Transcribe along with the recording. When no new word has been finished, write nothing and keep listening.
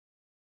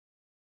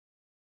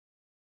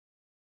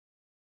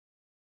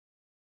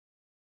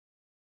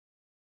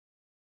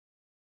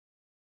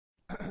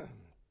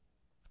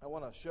I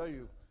want to show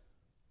you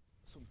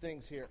some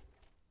things here.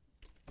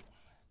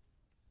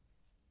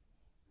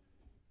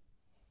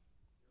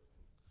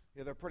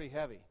 Yeah, they're pretty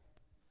heavy.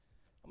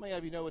 How many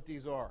of you know what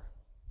these are?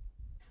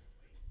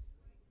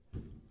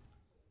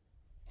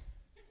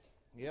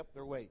 Yep,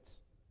 they're weights.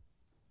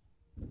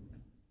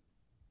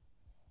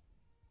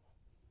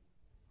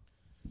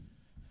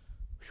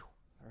 Whew,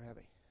 they're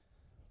heavy.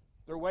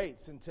 They're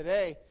weights, and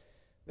today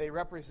they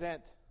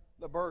represent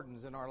the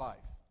burdens in our life.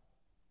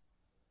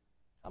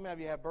 How many of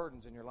you have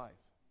burdens in your life?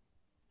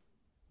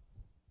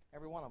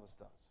 Every one of us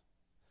does.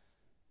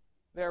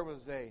 There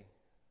was a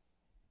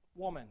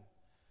woman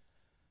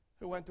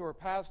who went to her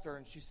pastor,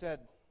 and she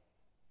said,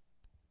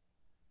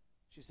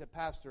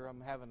 Pastor, I'm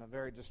having a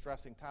very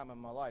distressing time in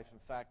my life. In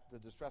fact, the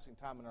distressing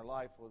time in her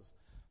life was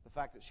the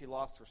fact that she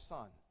lost her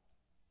son.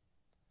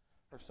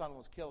 Her son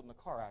was killed in a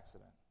car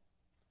accident.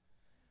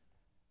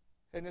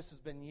 And this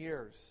has been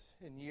years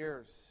and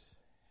years,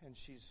 and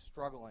she's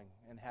struggling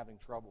and having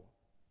trouble.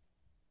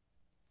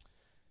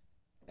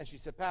 And she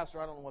said, Pastor,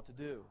 I don't know what to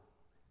do.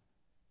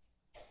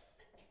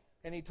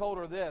 And he told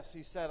her this.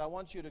 He said, I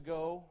want you to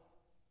go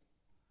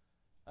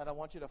and I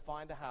want you to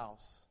find a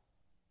house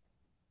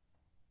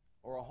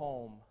or a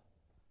home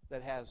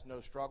that has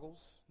no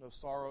struggles, no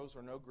sorrows,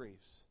 or no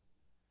griefs.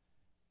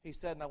 He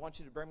said, and I want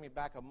you to bring me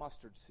back a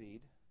mustard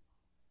seed.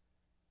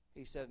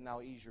 He said, and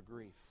I'll ease your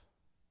grief.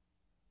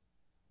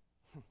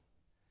 And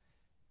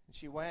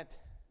she went.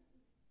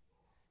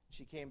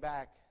 She came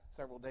back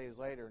several days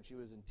later, and she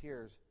was in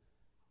tears.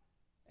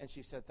 And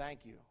she said,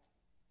 thank you.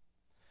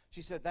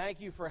 She said,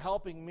 thank you for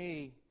helping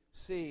me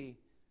see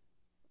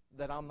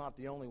that I'm not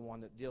the only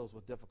one that deals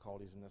with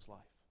difficulties in this life.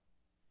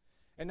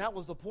 And that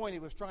was the point he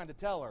was trying to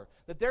tell her,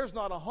 that there's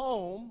not a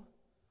home,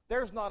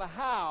 there's not a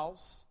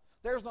house,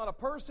 there's not a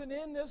person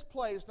in this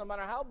place, no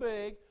matter how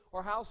big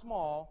or how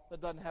small,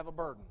 that doesn't have a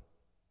burden.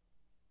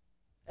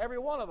 Every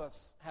one of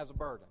us has a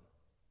burden.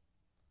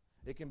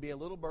 It can be a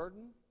little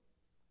burden,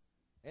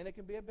 and it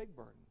can be a big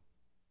burden.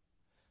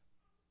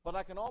 But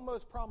I can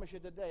almost promise you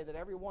today that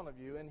every one of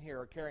you in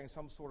here are carrying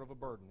some sort of a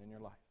burden in your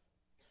life.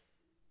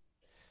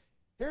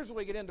 Here's where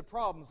we get into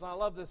problems, and I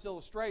love this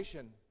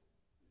illustration.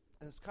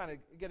 It's kind of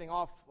getting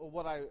off of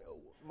what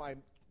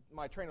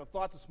my train of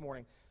thought this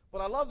morning.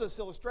 But I love this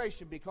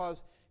illustration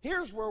because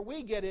here's where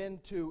we get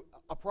into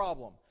a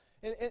problem.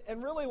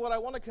 And really what I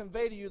want to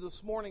convey to you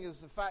this morning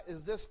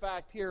is this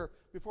fact here,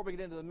 before we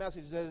get into the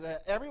message,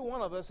 that every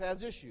one of us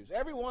has issues.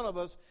 Every one of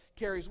us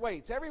carries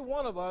weights. Every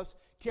one of us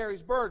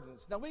carries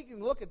burdens. Now we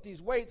can look at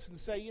these weights and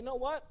say, you know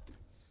what?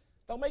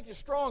 They'll make you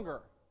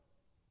stronger.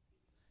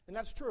 And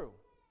that's true.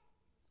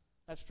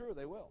 That's true,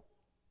 they will.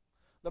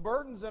 The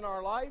burdens in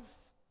our life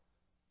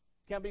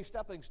can be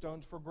stepping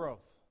stones for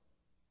growth.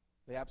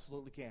 They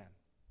absolutely can.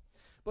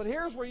 But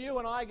here's where you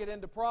and I get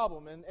into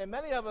problem. And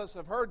many of us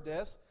have heard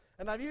this,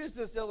 and I've used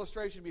this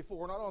illustration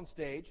before, not on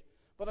stage,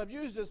 but I've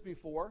used this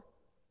before.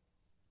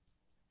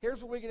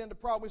 Here's where we get into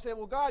problem. We say,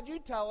 well, God, you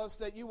tell us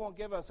that you won't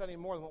give us any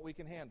more than what we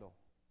can handle.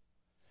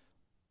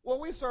 Well,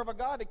 we serve a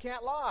God that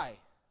can't lie.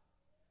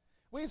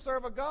 We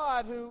serve a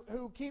God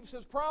who keeps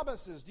his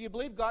promises. Do you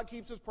believe God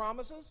keeps his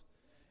promises?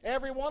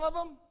 Every one of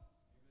them?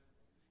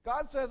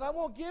 God says, I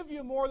won't give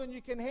you more than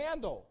you can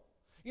handle.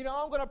 You know,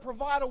 I'm going to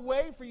provide a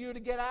way for you to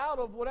get out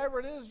of whatever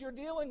it is you're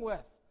dealing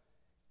with.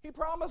 He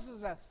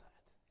promises us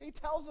that. He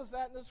tells us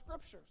that in the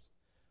Scriptures.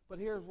 But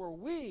here's where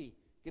we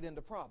get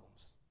into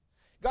problems.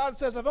 God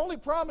says, I've only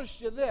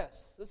promised you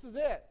this. This is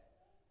it.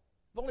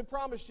 I've only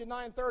promised you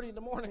 9:30 in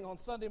the morning on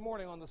Sunday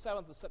morning on the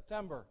 7th of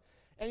September.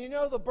 And you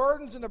know the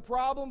burdens and the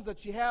problems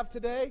that you have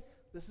today?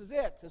 This is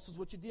it. This is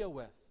what you deal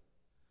with.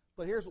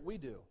 But here's what we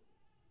do.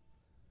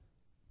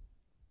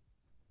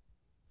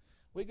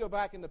 We go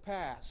back in the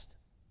past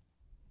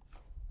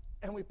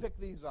and we pick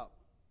these up.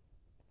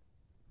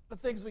 The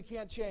things we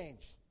can't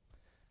change.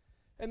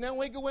 And then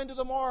we go into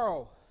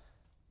tomorrow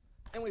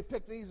and we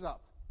pick these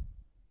up.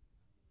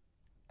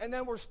 And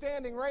then we're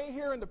standing right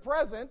here in the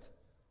present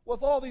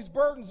with all these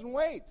burdens and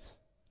weights.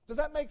 Does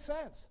that make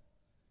sense?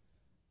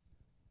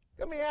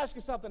 Let me ask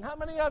you something. How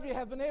many of you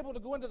have been able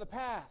to go into the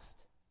past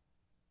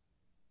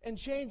and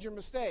change your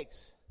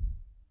mistakes?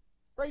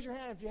 Raise your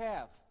hand if you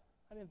have.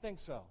 I didn't think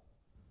so.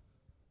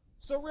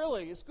 So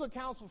really, it's good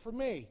counsel for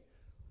me.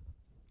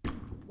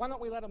 Why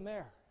don't we let them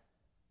there?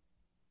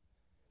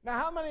 Now,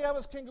 how many of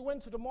us can go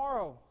into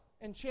tomorrow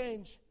and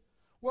change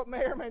what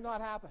may or may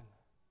not happen?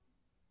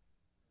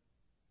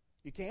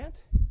 You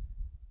can't?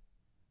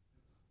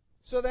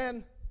 So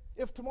then,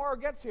 if tomorrow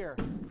gets here,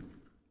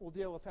 we'll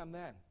deal with them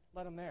then.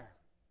 Let them there.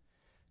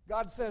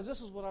 God says,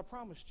 this is what I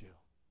promised you.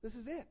 This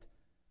is it.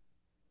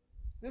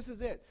 This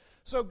is it.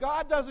 So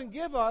God doesn't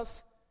give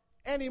us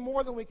any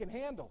more than we can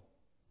handle.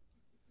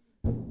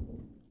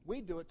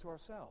 We do it to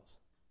ourselves.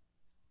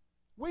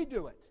 We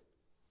do it.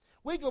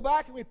 We go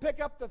back and we pick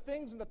up the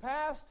things in the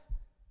past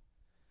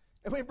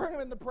and we bring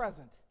them in the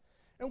present.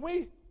 And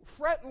we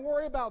fret and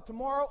worry about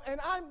tomorrow,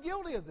 and I'm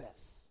guilty of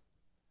this.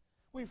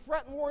 We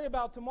fret and worry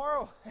about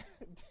tomorrow,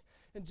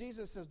 and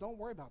Jesus says, don't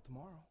worry about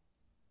tomorrow.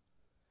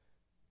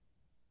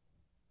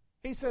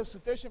 He says,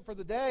 sufficient for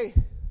the day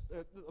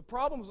The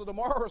problems of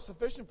tomorrow are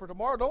sufficient for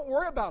tomorrow. Don't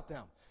worry about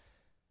them.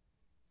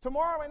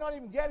 Tomorrow may not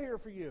even get here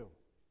for you.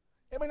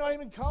 It may not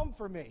even come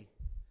for me.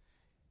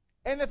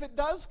 And if it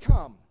does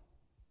come,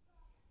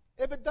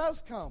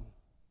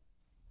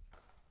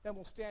 then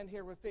we'll stand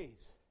here with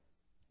these.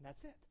 And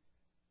that's it.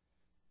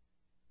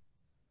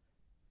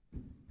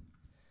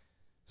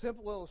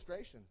 Simple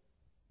illustration.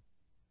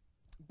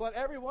 But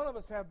every one of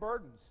us have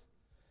burdens.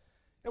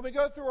 And we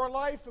go through our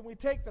life and we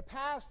take the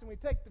past and we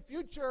take the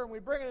future and we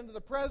bring it into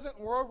the present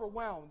and we're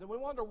overwhelmed. And we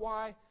wonder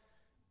why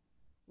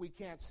we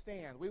can't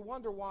stand. We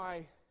wonder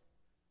why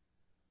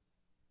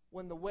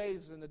when the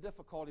waves and the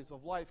difficulties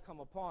of life come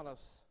upon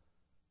us,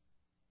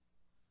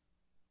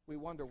 we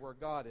wonder where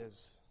God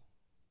is.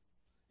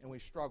 And we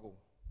struggle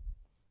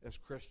as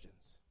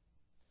Christians.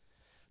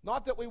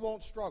 Not that we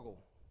won't struggle,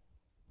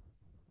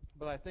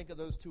 but I think of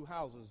those two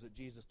houses that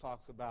Jesus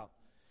talks about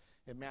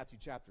in Matthew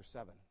chapter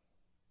 7.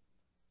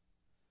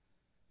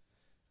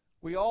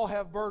 We all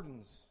have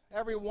burdens.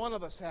 Every one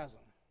of us has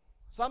them.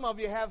 Some of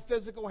you have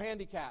physical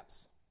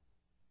handicaps.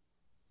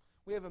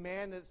 We have a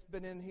man that's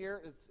been in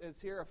here,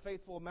 is here, a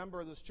faithful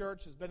member of this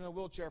church, has been in a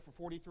wheelchair for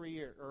 43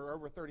 years, or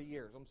over 30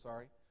 years, I'm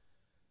sorry.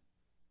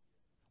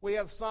 We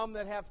have some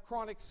that have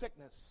chronic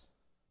sickness.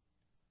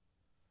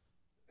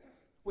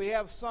 We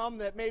have some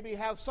that maybe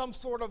have some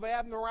sort of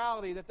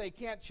abnormality that they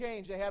can't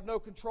change, they have no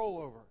control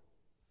over.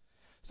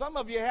 Some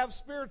of you have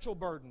spiritual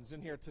burdens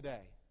in here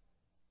today.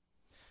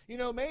 You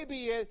know,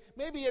 maybe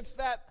it's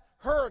that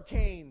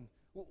hurricane.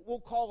 We'll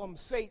call them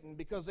Satan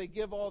because they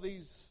give all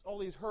these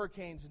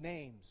hurricanes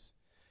names.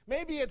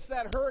 Maybe it's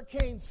that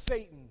hurricane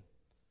Satan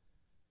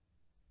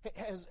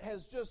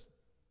has just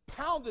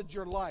pounded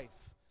your life.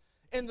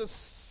 And the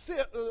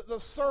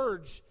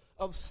surge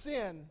of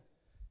sin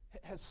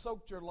has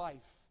soaked your life.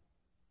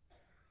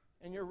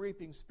 And you're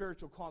reaping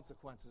spiritual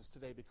consequences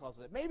today because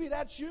of it. Maybe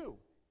that's you.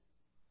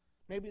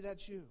 Maybe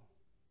that's you.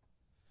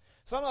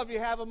 Some of you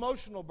have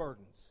emotional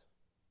burdens.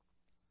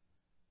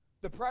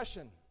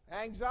 Depression,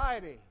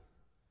 anxiety.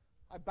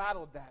 I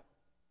battled that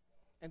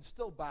and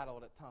still battle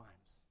it at times.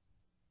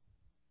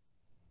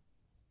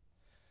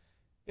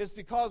 It's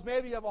because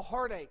maybe you have a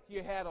heartache,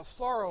 you had a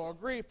sorrow, a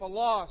grief, a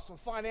loss, a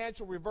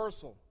financial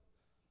reversal.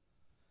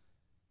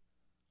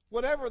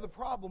 Whatever the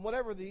problem,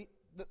 whatever the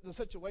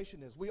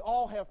situation is, we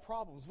all have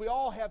problems. We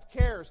all have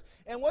cares.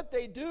 And what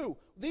they do,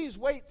 these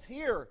weights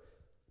here,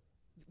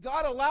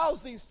 God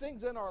allows these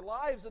things in our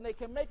lives and they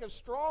can make us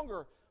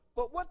stronger.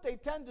 But what they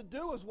tend to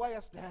do is weigh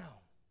us down.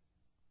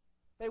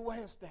 They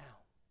weigh us down.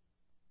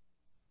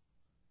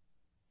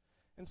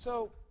 And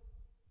so,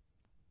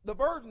 the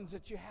burdens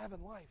that you have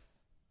in life,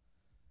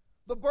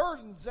 the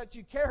burdens that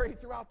you carry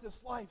throughout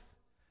this life,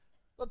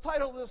 the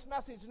title of this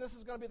message, and this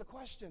is going to be the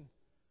question,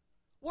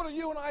 what are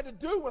you and I to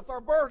do with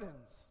our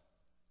burdens?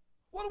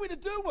 What are we to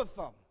do with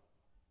them?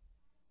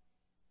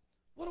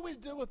 What are we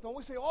to do with them?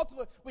 We say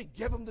ultimately, we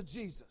give them to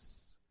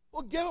Jesus.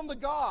 We'll give them to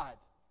God.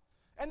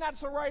 And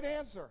that's the right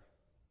answer.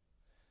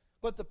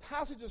 But the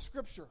passage of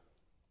Scripture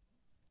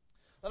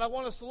that I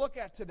want us to look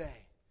at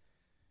today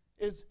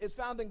is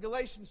found in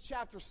Galatians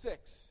chapter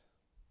 6.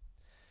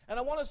 And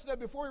I want us to know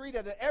before we read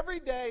that every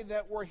day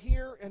that we're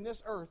here in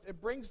this earth, it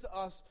brings to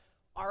us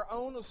our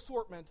own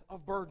assortment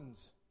of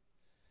burdens.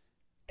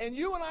 And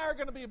you and I are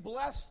going to be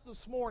blessed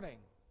this morning,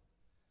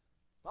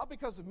 not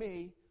because of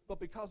me, but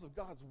because of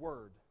God's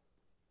Word.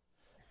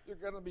 You're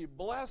going to be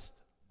blessed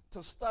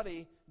to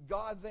study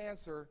God's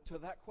answer to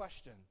that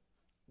question.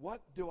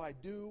 What do I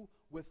do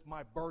with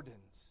my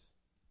burdens?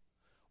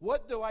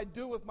 What do I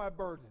do with my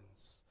burdens?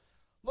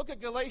 Look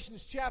at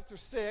Galatians chapter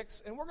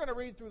 6, and we're going to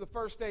read through the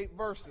first 8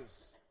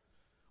 verses.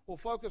 We'll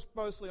focus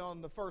mostly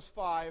on the first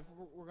 5.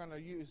 We're going to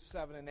use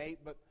 7 and 8,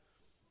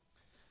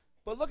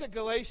 but look at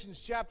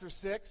Galatians chapter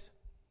 6.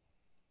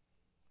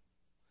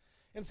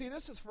 And see,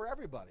 this is for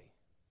everybody.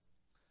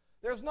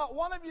 There's not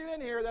one of you in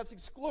here that's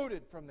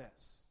excluded from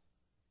this.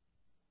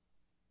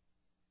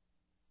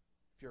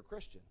 If you're a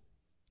Christian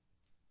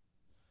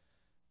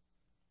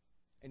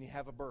and you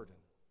have a burden.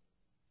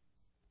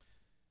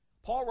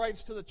 Paul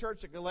writes to the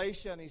church at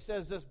Galatia and he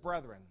says this,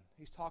 brethren.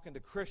 He's talking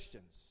to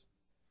Christians.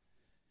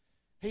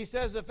 He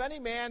says, if any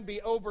man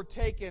be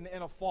overtaken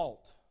in a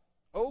fault,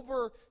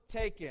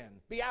 overtaken,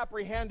 be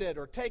apprehended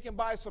or taken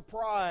by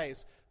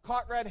surprise,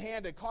 caught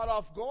red-handed, caught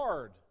off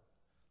guard.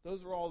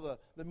 Those are all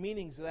the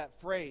meanings of that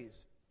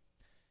phrase.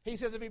 He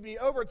says, if he be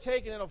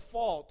overtaken in a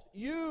fault,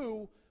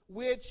 you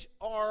which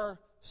are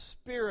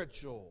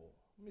spiritual.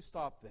 Let me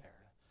stop there.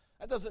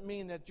 That doesn't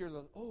mean that you're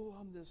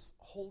I'm this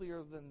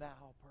holier than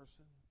thou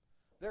person.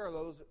 There are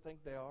those that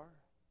think they are.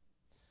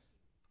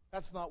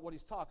 That's not what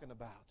he's talking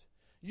about.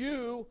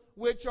 You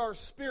which are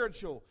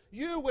spiritual,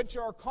 you which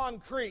are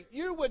concrete,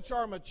 you which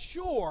are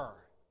mature,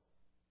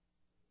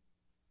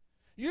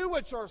 you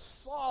which are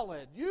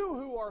solid, you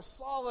who are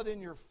solid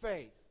in your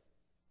faith.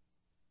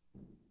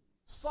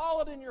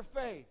 Solid in your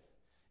faith.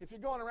 If you're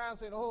going around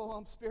saying,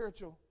 I'm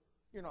spiritual,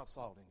 you're not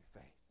solid in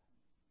your faith.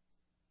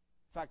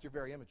 In fact, you're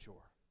very immature.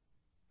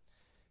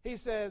 He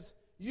says,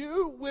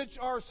 You which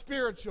are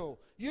spiritual,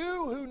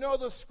 you who know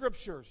the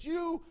Scriptures,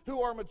 you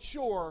who are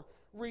mature,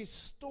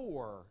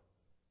 restore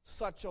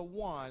such a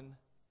one.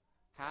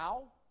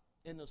 How?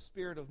 In the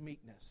spirit of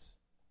meekness,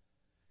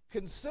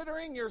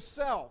 considering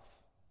yourself,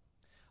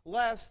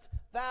 lest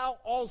thou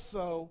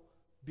also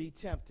be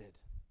tempted.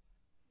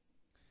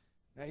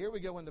 Now here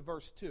we go into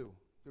verse 2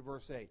 through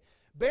verse 8.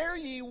 Bear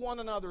ye one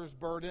another's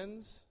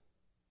burdens,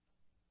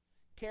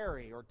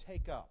 carry or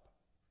take up.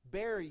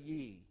 Bear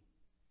ye,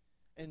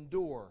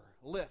 endure,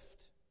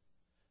 lift.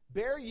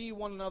 Bear ye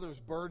one another's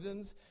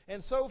burdens,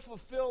 and so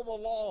fulfill the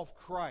law of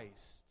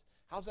Christ.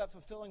 How's that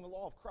fulfilling the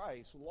law of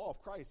Christ? The law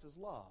of Christ is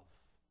love.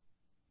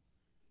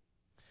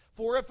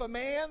 For if a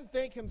man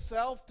think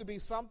himself to be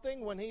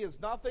something when he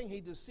is nothing,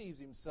 he deceives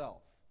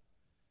himself.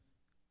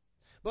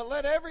 But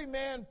let every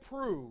man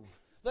prove,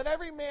 let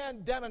every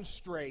man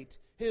demonstrate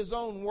his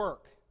own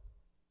work.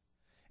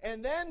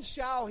 And then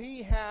shall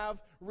he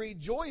have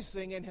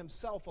rejoicing in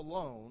himself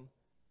alone,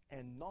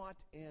 and not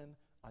in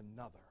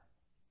another.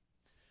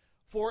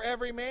 For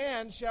every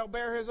man shall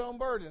bear his own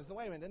burdens. Now,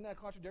 wait a minute, isn't that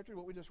contradictory to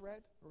what we just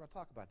read? We're going to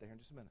talk about that here in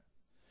just a minute.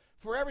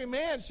 For every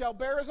man shall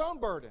bear his own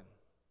burden.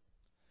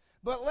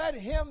 But let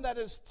him that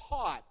is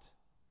taught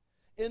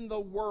in the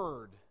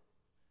word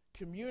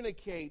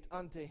communicate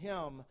unto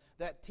him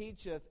that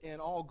teacheth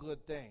in all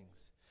good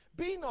things.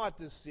 Be not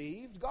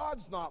deceived,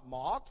 God's not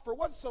mocked, for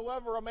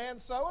whatsoever a man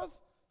soweth,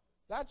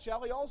 that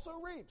shall he also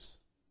reaps.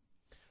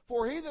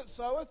 For he that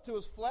soweth to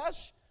his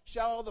flesh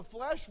shall of the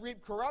flesh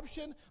reap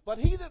corruption, but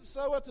he that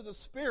soweth to the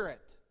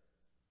Spirit,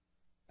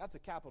 that's a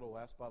capital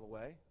S, by the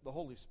way, the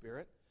Holy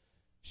Spirit,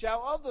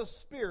 shall of the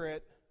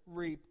Spirit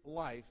reap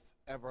life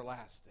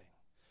everlasting.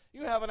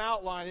 You have an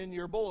outline in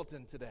your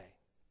bulletin today.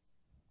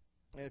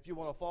 And if you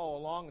want to follow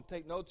along and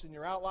take notes in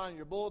your outline in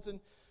your bulletin,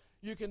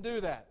 you can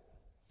do that.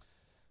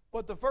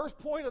 But the first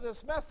point of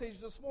this message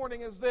this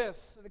morning is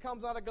this, and it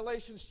comes out of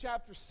Galatians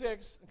chapter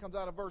 6, it comes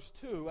out of verse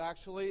 2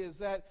 actually, is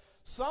that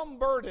some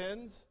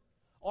burdens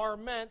are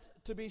meant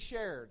to be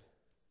shared.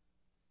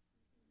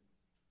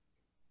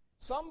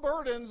 Some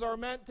burdens are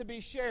meant to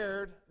be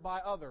shared by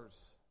others.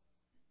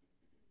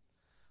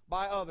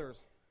 By others.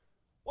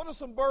 What are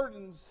some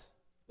burdens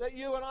that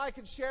you and I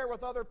could share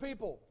with other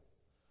people?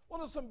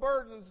 What are some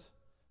burdens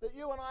that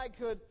you and I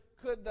could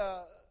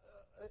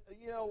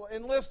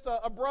enlist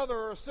a brother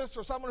or a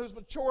sister, someone who's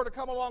mature, to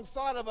come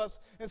alongside of us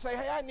and say,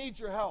 hey, I need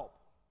your help.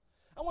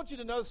 I want you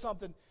to know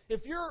something.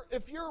 If you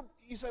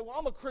say, well,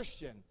 I'm a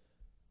Christian,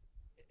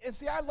 and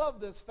see, I love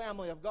this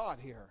family of God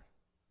here,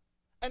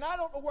 and I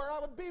don't know where I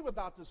would be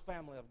without this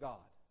family of God.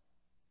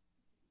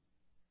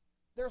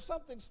 There's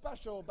something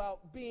special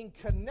about being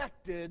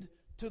connected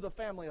to the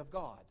family of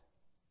God.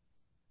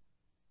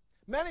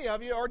 Many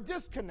of you are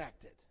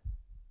disconnected.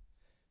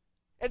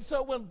 And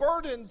so when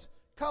burdens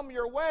come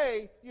your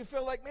way, you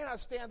feel like, man, I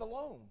stand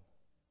alone.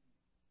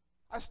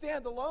 I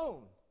stand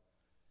alone.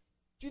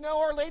 Do you know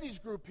our ladies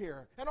group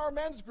here and our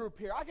men's group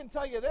here? I can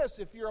tell you this,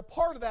 if you're a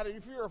part of that, or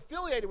if you're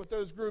affiliated with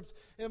those groups,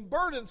 and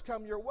burdens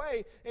come your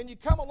way, and you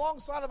come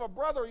alongside of a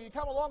brother, or you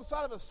come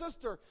alongside of a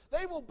sister,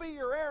 they will be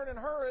your Aaron and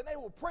Hur, and they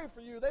will pray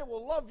for you, they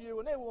will love you,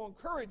 and they will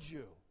encourage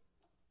you.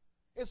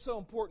 It's so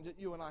important that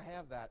you and I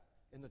have that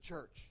in the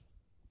church.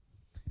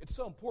 It's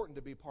so important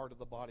to be part of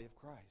the body of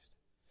Christ.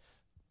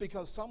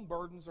 Because some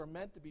burdens are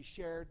meant to be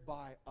shared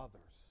by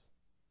others.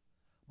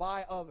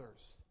 By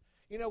others.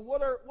 You know,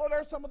 what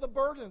are some of the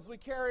burdens we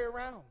carry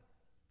around?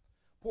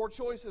 Poor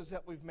choices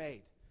that we've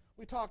made.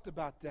 We talked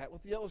about that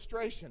with the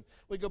illustration.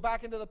 We go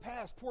back into the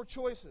past. Poor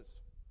choices.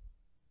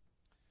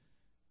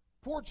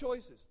 Poor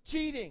choices.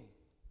 Cheating.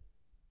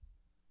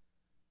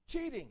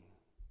 Cheating.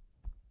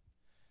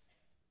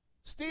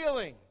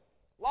 Stealing.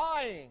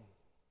 Lying.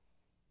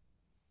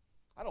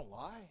 I don't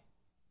lie.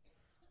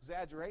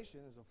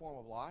 Exaggeration is a form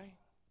of lie.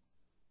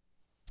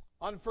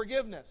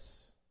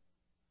 Unforgiveness.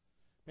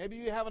 Maybe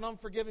you have an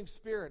unforgiving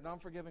spirit, an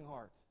unforgiving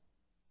heart.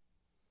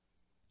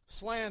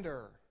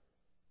 Slander.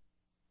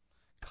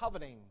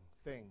 Coveting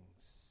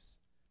things.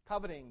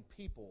 Coveting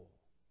people.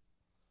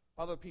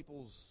 Other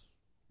people's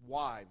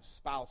wives,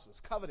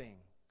 spouses. Coveting.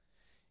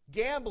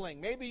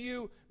 Gambling. Maybe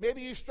you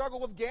struggle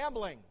with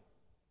gambling.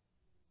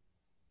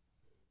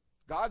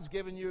 God's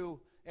given you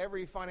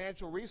every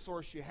financial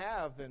resource you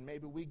have, and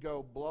maybe we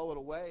go blow it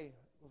away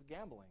with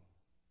gambling.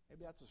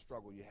 Maybe that's a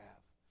struggle you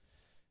have.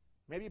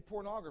 Maybe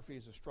pornography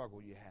is a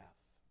struggle you have.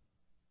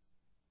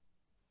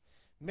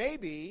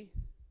 Maybe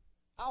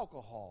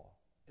alcohol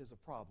is a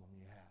problem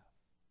you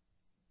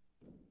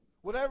have.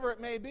 Whatever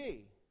it may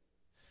be.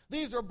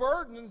 These are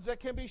burdens that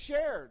can be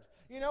shared.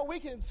 You know, we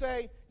can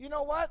say, you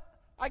know what?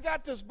 I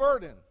got this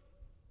burden.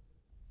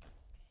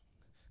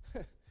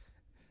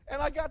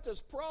 And I got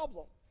this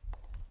problem.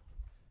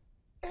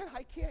 And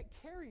I can't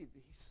carry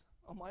these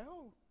on my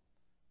own.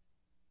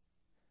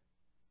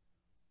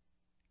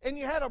 And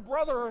you had a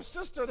brother or a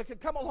sister that could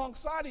come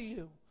alongside of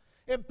you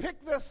and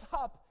pick this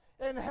up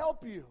and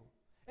help you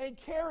and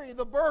carry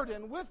the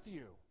burden with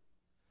you.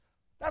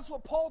 That's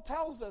what Paul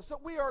tells us,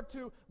 that we are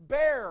to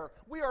bear,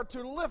 we are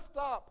to lift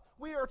up,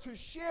 we are to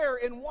share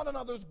in one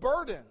another's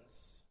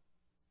burdens.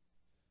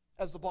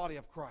 as the body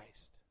of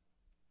Christ.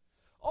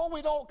 Oh,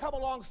 we don't come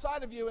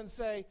alongside of you and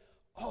say,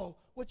 oh,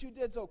 what you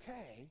did's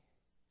okay.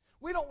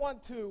 We don't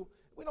want to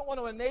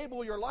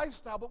enable your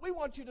lifestyle, but we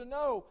want you to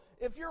know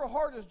if your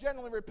heart is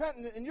genuinely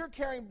repentant and you're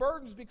carrying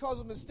burdens because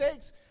of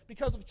mistakes,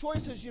 because of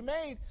choices you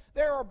made,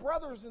 there are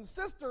brothers and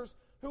sisters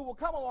who will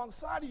come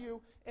alongside of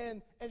you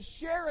and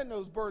share in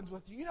those burdens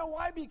with you. You know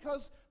why?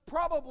 Because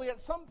probably at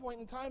some point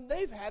in time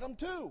they've had them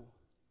too.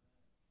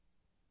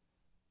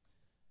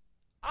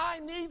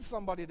 I need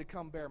somebody to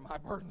come bear my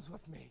burdens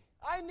with me.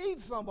 I need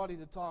somebody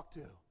to talk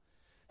to.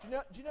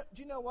 Do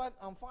you know what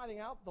I'm finding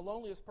out the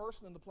loneliest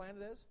person on the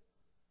planet is?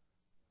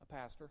 A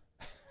pastor.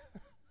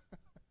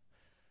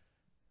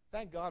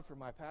 Thank God for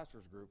my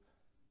pastor's group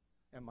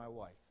and my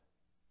wife.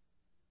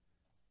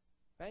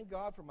 Thank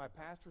God for my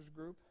pastor's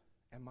group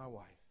and my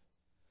wife.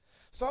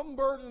 Some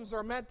burdens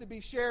are meant to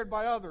be shared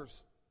by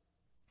others.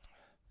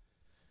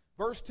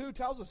 Verse 2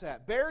 tells us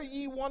that. Bear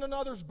ye one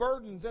another's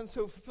burdens and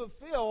so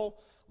fulfill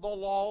the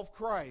law of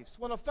Christ.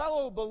 When a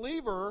fellow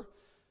believer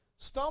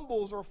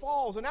stumbles or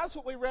falls, and that's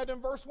what we read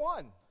in verse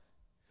 1.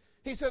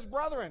 He says,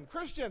 brethren,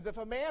 Christians, if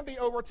a man be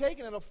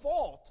overtaken in a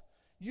fault,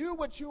 you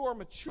which you are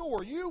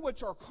mature, you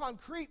which are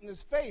concrete in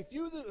his faith,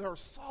 you that are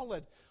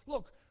solid,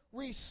 look,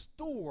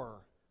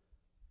 restore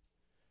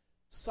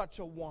such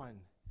a one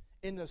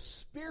in the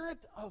spirit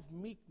of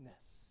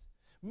meekness.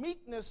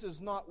 Meekness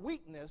is not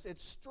weakness,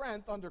 it's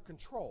strength under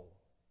control.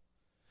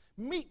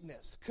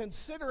 Meekness,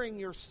 considering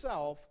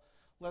yourself,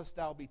 lest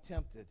thou be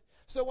tempted.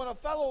 So when a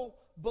fellow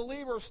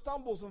believer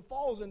stumbles and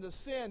falls into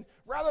sin,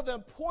 rather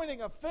than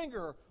pointing a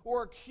finger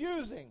or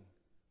accusing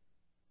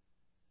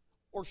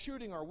or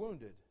shooting our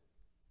wounded,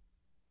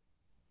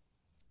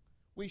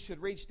 we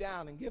should reach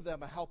down and give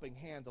them a helping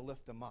hand to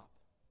lift them up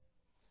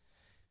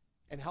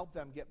and help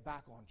them get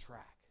back on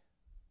track.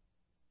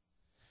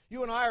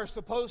 You and I are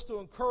supposed to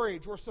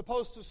encourage, we're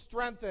supposed to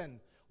strengthen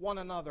one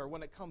another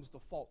when it comes to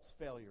faults,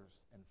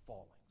 failures, and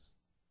fallings.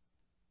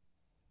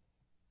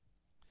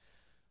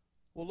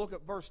 We'll look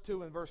at verse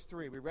 2 and verse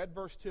 3. We read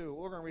verse 2.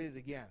 We're going to read it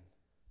again.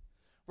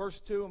 Verse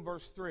 2 and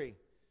verse 3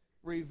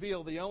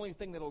 reveal the only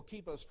thing that will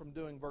keep us from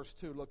doing verse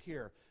 2. Look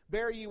here.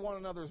 Bear ye one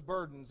another's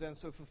burdens, and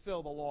so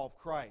fulfill the law of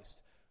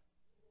Christ.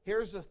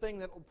 Here's the thing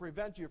that will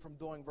prevent you from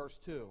doing verse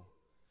 2.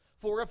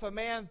 For if a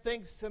man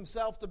thinks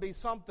himself to be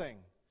something,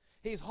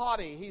 he's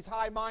haughty, he's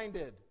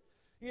high-minded.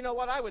 You know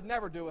what? I would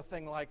never do a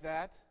thing like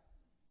that.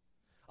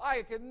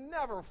 I could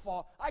never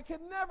fall. I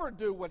could never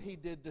do what he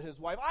did to his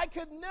wife. I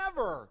could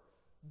never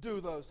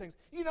do those things.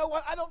 You know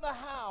what? I don't know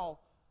how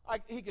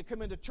he could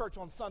come into church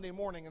on Sunday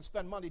morning and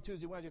spend Monday,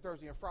 Tuesday, Wednesday,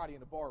 Thursday, and Friday in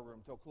the bar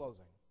room till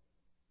closing.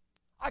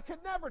 I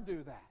could never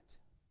do that.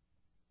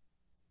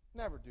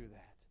 Never do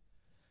that.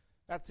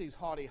 That's these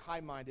haughty,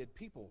 high-minded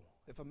people.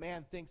 If a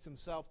man thinks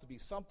himself to be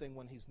something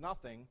when he's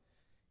nothing,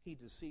 he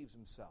deceives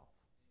himself.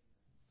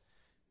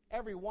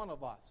 Every one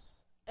of us,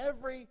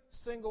 every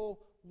single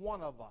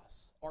one of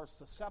us are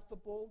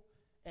susceptible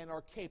and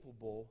are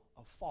capable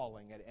of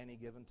falling at any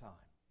given time.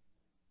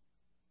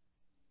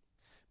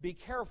 Be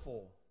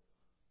careful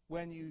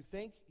when you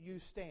think you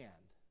stand,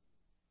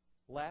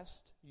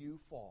 lest you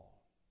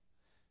fall.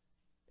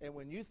 And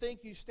when you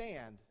think you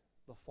stand,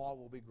 the fall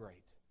will be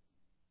great.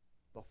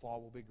 The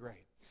fall will be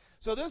great.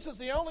 So this is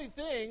the only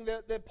thing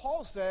that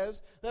Paul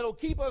says that will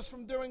keep us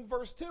from doing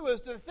verse 2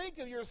 is to think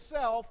of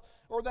yourself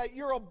or that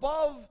you're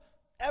above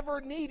ever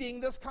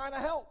needing this kind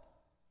of help.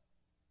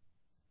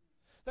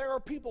 There are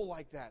people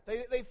like that.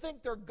 They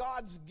think they're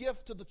God's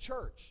gift to the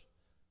church.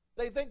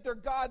 They think they're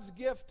God's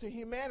gift to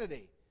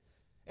humanity.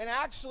 And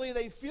actually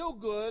they feel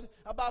good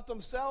about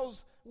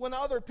themselves when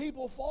other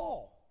people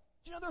fall.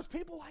 Do you know there's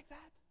people like that?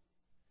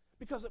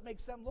 Because it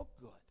makes them look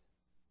good.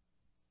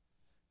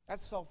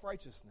 That's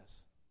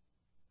self-righteousness.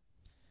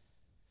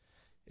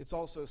 It's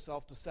also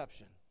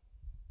self-deception.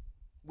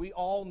 We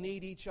all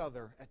need each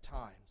other at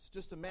times.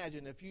 Just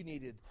imagine if you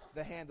needed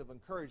the hand of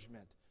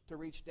encouragement to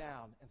reach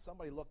down and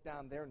somebody looked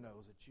down their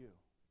nose at you.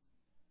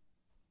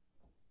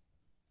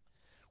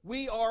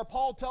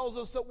 Paul tells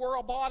us that we're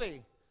a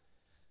body.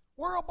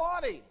 We're a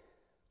body.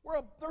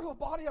 There's a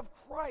body of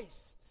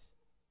Christ.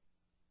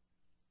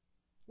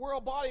 We're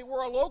a body.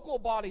 We're a local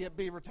body at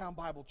Beavertown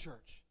Bible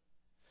Church.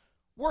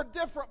 We're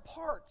different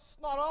parts.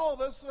 Not all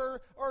of us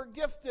are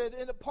gifted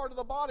in a part of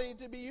the body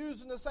to be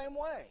used in the same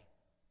way.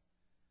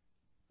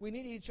 We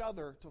need each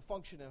other to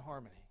function in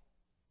harmony.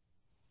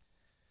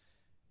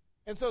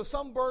 And so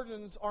some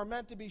burdens are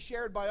meant to be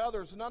shared by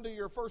others. And under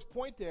your first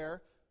point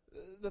there,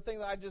 the thing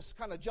that I just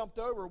kind of jumped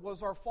over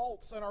was our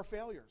faults and our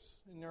failures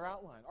in your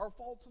outline. Our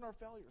faults and our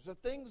failures. The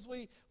things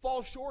we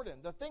fall short in.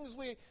 The things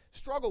we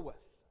struggle with.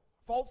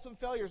 Faults and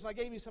failures. And I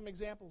gave you some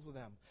examples of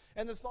them.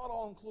 And it's not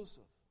all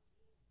inclusive.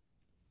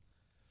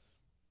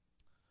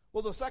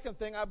 Well, the second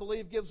thing I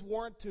believe gives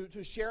warrant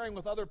to sharing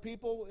with other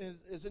people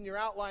is in your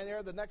outline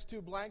there. The next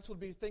two blanks would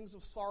be things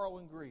of sorrow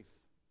and grief.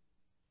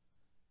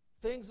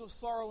 Things of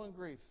sorrow and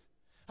grief.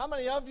 How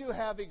many of you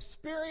have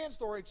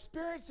experienced or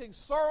experiencing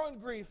sorrow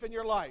and grief in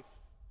your life?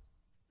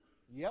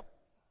 Yep.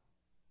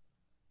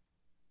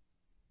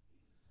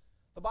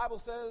 The Bible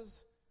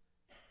says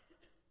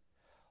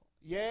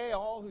Yea,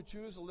 all who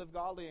choose to live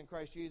godly in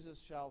Christ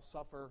Jesus shall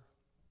suffer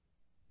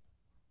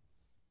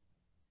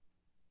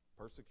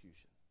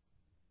persecution.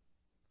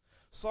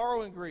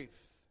 Sorrow and grief.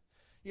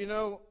 You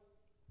know,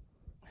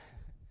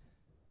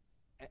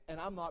 and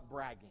I'm not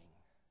bragging,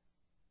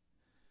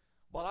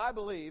 but I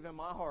believe in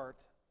my heart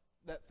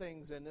that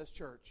things in this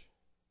church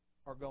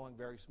are going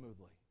very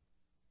smoothly.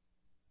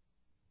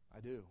 I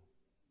do.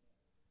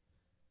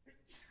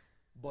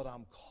 But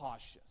I'm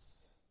cautious.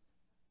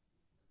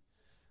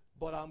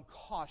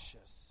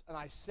 And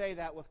I say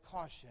that with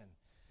caution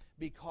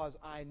because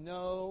I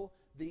know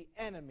the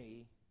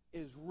enemy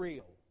is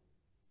real.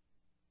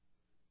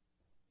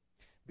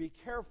 Be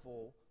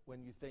careful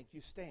when you think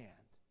you stand,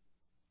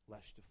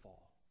 lest you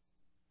fall.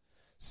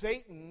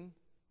 Satan,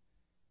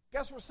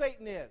 guess where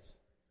Satan is?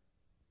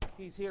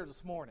 He's here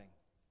this morning.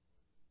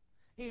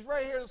 He's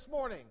right here this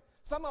morning.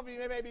 Some of you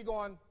may be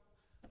going,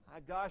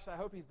 gosh, I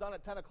hope he's done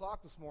at 10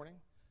 o'clock this morning.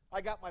 I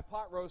got my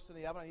pot roast in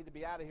the oven. I need to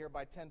be out of here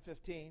by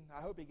 10:15.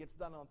 I hope he gets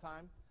done on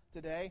time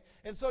today.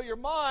 And so your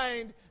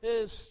mind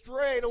is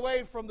strayed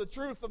away from the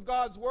truth of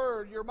God's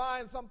word. Your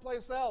mind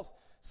someplace else.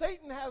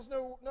 Satan has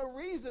no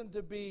reason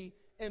to be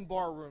in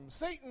bar rooms.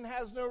 Satan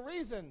has no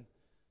reason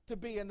to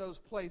be in those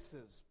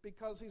places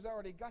because he's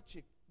already got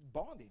you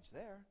bondage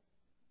there.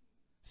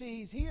 See,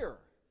 he's here.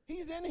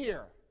 He's in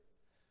here.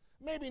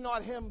 Maybe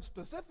not him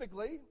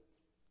specifically,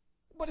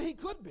 but he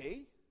could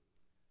be.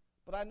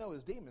 But I know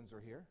his demons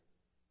are here.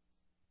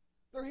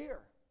 They're here.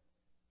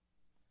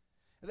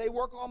 And they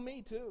work on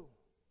me too.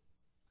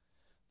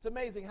 It's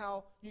amazing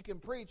how you can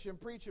preach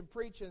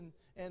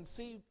and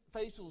see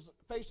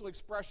facial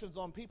expressions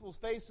on people's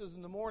faces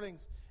in the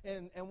mornings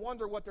and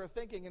wonder what they're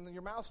thinking, and then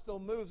your mouth still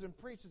moves and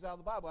preaches out of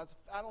the Bible.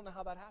 I don't know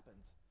how that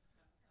happens.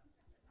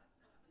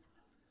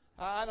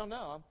 I don't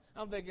know.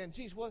 I'm thinking,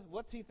 geez,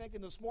 what's he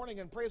thinking this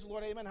morning? And praise the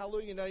Lord, amen,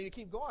 hallelujah. You know, you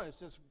keep going.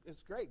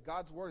 It's great.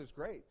 God's word is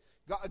great.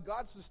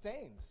 God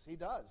sustains. He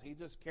does. He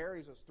just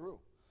carries us through.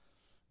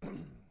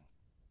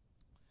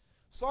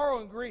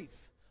 Sorrow and grief.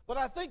 But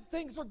I think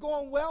things are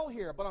going well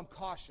here, but I'm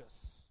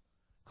cautious.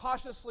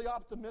 Cautiously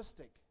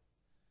optimistic.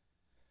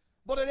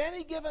 But at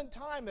any given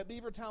time at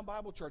Beavertown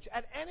Bible Church,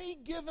 at any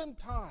given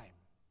time,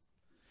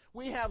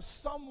 we have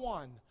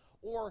someone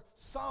or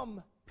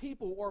some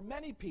people or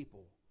many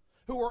people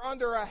who are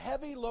under a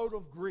heavy load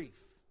of grief.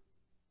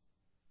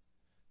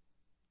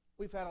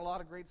 We've had a lot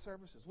of great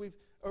services.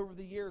 Over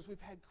the years, we've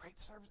had great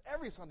service.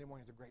 Every Sunday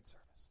morning is a great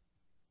service.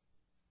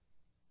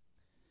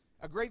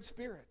 A great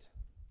spirit.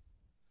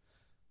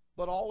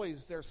 But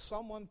always there's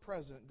someone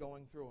present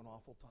going through an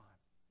awful time.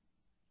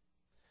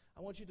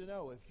 I want you to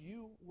know, if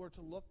you were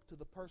to look to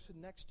the person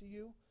next to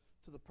you,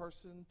 to the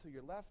person to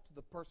your left, to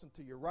the person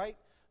to your right,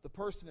 the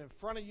person in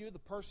front of you, the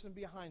person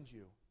behind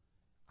you,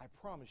 I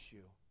promise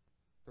you,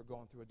 they're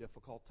going through a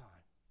difficult time.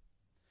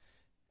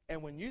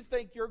 And when you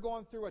think you're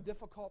going through a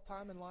difficult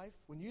time in life,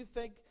 when you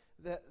think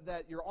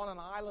that you're on an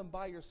island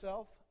by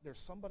yourself, there's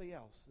somebody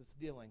else that's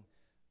dealing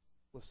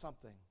with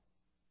something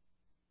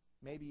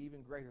maybe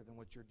even greater than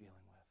what you're dealing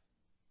with.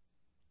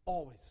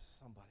 Always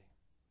somebody.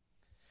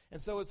 And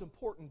so it's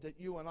important that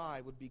you and I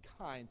would be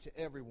kind to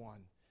everyone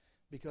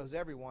because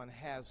everyone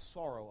has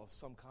sorrow of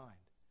some kind.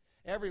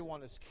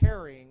 Everyone is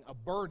carrying a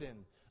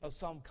burden of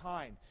some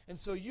kind. And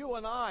so you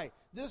and I,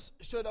 this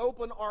should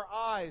open our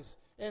eyes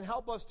and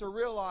help us to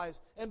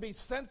realize and be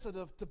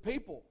sensitive to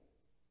people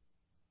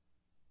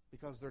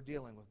because they're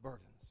dealing with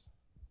burdens.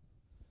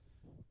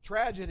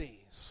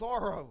 Tragedy,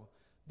 sorrow,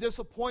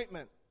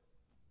 disappointment,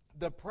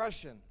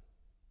 depression,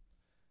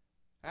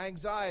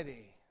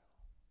 anxiety,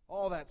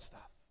 all that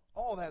stuff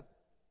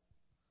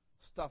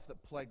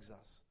that plagues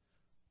us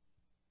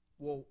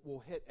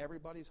will hit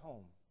everybody's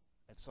home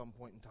at some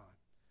point in time.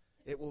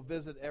 It will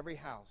visit every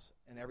house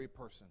and every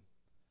person.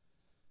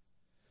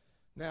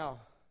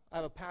 Now, I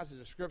have a passage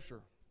of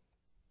Scripture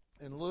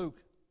in Ruth,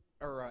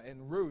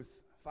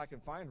 if I can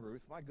find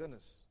Ruth. My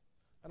goodness,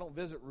 I don't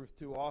visit Ruth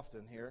too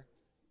often here.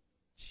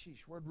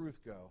 Sheesh, where'd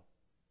Ruth go?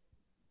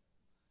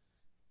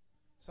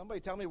 Somebody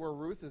tell me where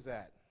Ruth is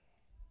at.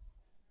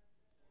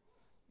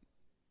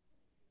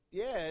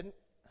 Yeah.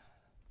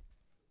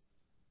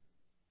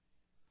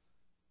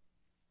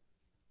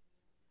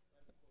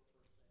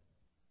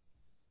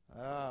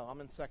 Oh, I'm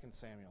in 2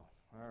 Samuel.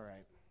 All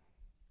right.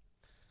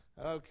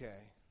 Okay.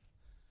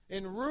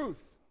 In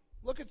Ruth,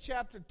 look at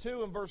chapter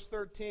 2 and verse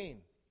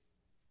 13.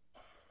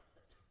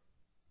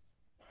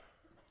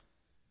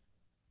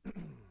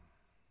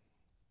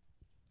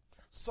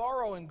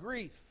 Sorrow and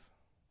grief,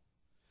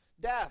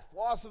 death,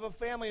 loss of a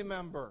family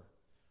member,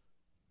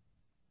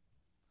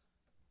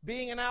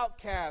 being an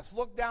outcast,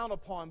 looked down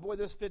upon. Boy,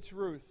 this fits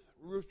Ruth.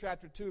 Ruth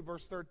chapter 2,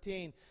 verse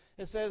 13.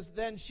 It says,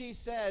 Then she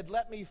said,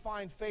 Let me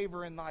find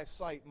favor in thy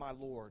sight, my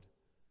Lord,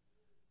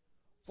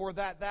 for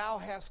that thou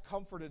hast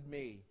comforted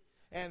me,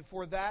 and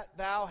for that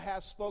thou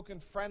hast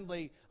spoken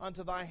friendly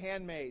unto thy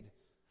handmaid,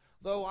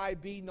 though I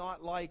be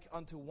not like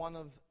unto one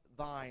of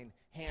thine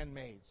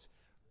handmaids.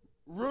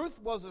 Ruth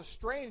was a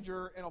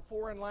stranger in a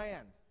foreign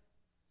land.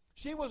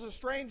 She was a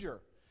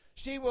stranger.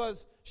 She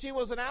was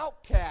an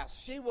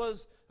outcast. She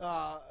was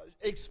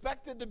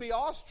expected to be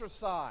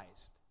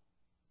ostracized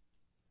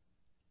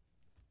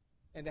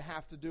and to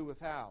have to do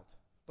without.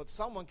 But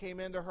someone came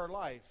into her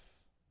life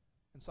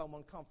and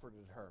someone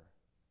comforted her.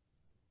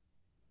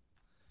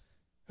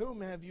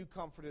 Whom have you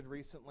comforted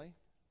recently?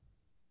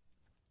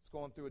 It's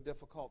going through a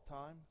difficult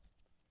time.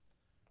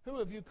 Who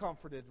have you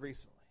comforted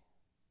recently?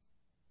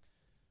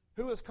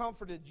 Who has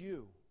comforted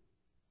you?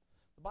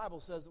 The Bible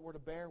says that we're to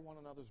bear one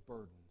another's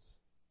burdens.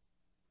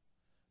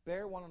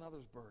 Bear one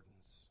another's burdens.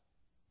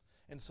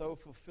 And so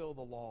fulfill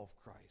the law of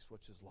Christ,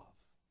 which is love.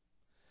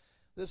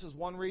 This is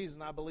one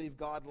reason I believe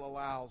God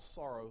allows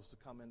sorrows to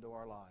come into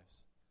our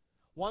lives.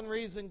 One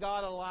reason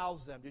God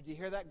allows them, did you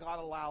hear that? God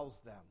allows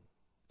them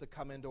to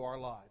come into our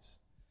lives,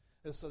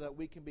 is so that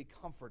we can be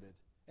comforted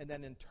and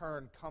then in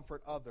turn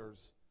comfort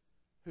others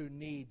who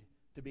need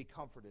to be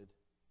comforted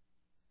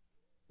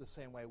the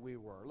same way we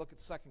were. Look at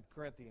 2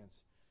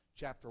 Corinthians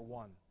chapter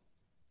 1.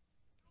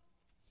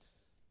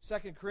 2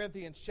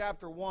 Corinthians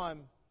chapter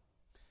 1,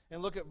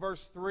 and look at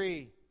verse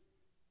 3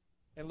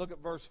 and look at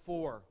verse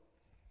 4.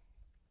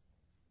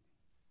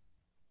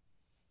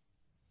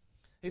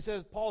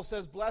 Paul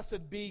says,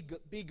 blessed be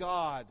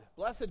God,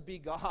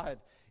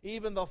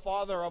 even the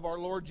Father of our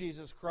Lord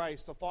Jesus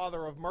Christ, the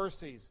Father of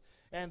mercies,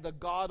 and the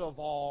God of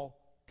all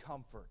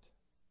comfort.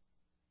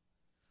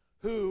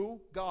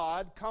 Who,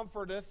 God,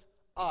 comforteth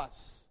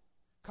us.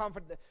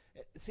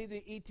 See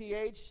the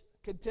ETH?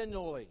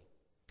 Continually.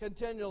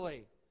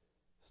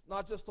 It's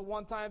not just a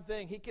one-time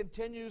thing. He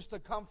continues to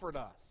comfort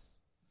us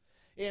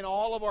in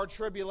all of our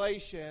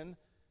tribulation,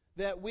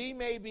 that we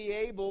may be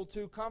able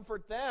to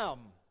comfort them.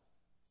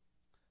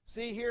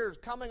 See here,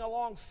 coming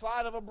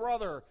alongside of a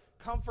brother,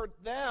 comfort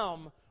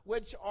them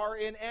which are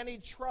in any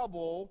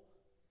trouble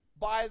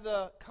by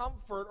the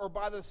comfort or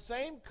by the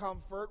same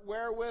comfort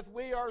wherewith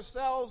we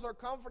ourselves are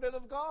comforted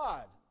of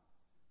God.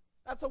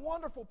 That's a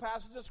wonderful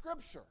passage of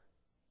Scripture.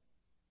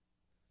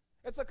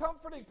 It's a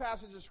comforting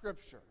passage of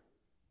Scripture.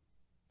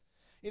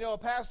 You know, a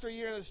pastor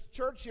here in this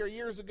church here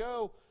years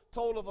ago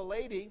told of a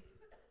lady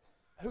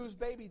whose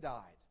baby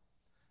died.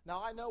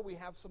 Now, I know we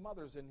have some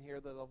mothers in here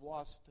that have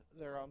lost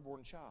their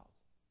unborn child.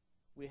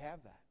 We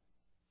have that.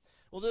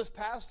 Well, this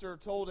pastor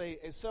told a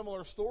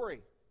similar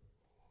story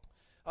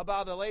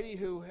about a lady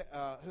who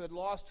had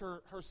lost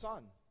her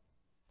son.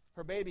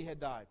 Her baby had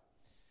died.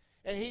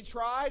 And he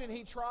tried and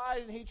he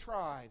tried and he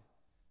tried,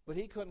 but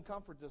he couldn't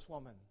comfort this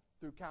woman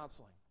through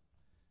counseling.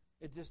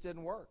 It just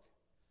didn't work.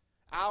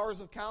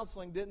 Hours of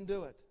counseling didn't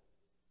do it.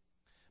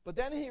 But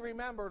then he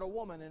remembered a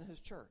woman in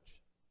his church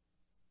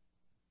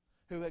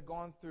who had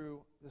gone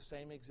through the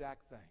same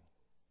exact thing.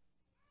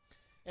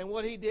 And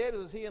what he did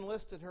was he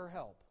enlisted her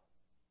help.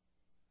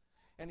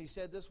 And he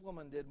said this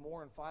woman did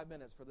more in 5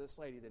 minutes for this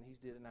lady than he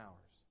did in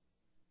hours.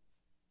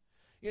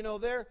 You know,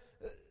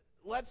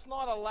 let's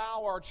not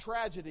allow our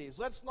tragedies,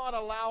 let's not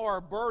allow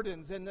our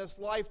burdens in this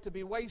life to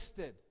be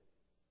wasted.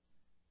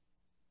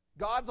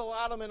 God's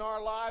allowed them in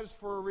our lives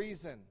for a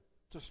reason,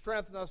 to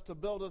strengthen us, to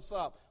build us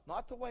up,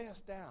 not to weigh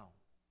us down,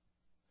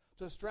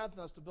 to strengthen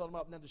us, to build them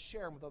up, and then to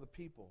share them with other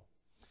people.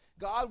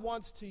 God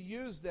wants to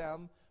use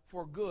them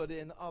for good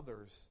in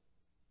others.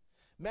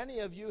 Many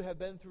of you have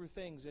been through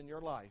things in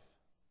your life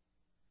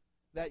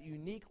that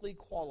uniquely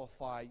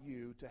qualify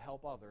you to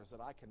help others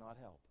that I cannot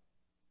help.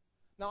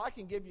 Now, I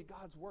can give you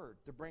God's word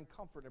to bring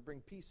comfort and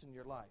bring peace in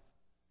your life.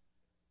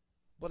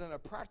 But in a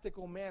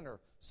practical manner,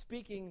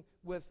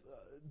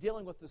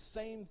 dealing with the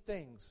same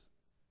things,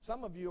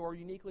 some of you are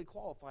uniquely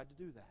qualified to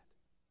do that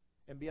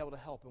and be able to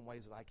help in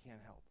ways that I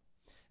can't help.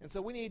 And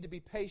so we need to be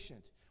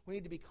patient. We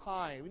need to be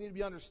kind. We need to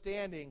be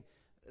understanding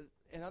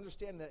and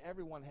understand that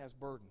everyone has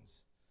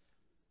burdens.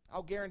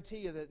 I'll guarantee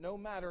you that no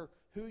matter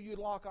who you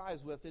lock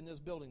eyes with in this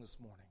building this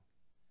morning,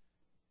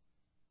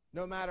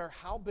 no matter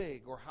how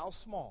big or how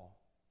small,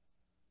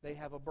 they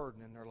have a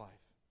burden in their life.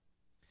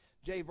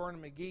 J.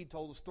 Vernon McGee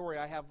told a story.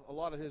 I have a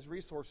lot of his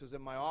resources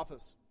in my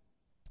office,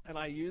 and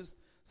I use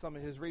some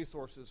of his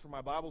resources for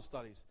my Bible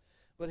studies.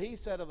 But he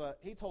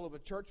told of a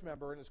church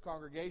member in his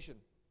congregation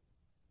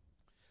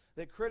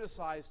that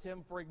criticized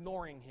him for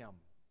ignoring him.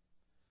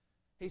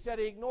 He said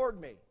he ignored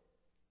me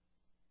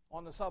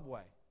on the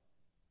subway.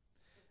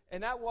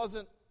 And that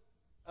wasn't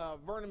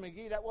Vernon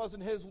McGee. That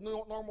wasn't his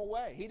normal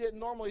way. He didn't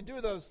normally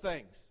do those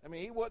things. I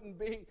mean, he wouldn't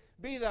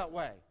be that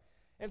way.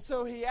 And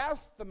so he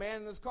asked the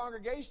man in his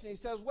congregation, he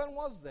says, when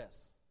was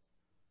this?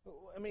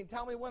 I mean,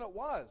 tell me when it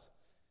was.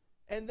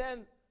 And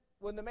then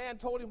when the man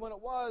told him when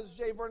it was,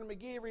 J. Vernon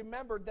McGee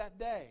remembered that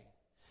day.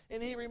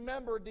 And he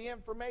remembered the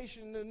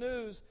information, the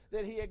news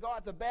that he had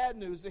got, the bad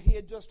news that he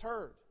had just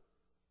heard,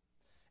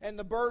 and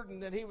the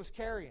burden that he was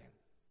carrying.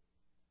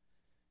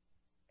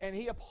 And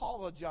he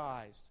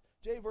apologized.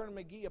 J. Vernon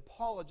McGee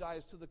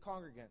apologized to the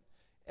congregant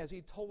as he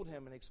told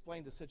him and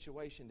explained the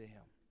situation to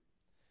him.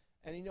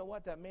 And you know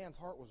what? That man's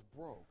heart was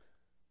broke.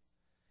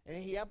 And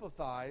he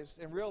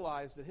empathized and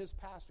realized that his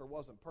pastor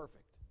wasn't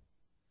perfect.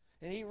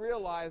 And he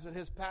realized that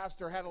his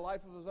pastor had a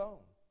life of his own.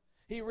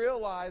 He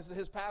realized that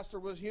his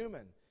pastor was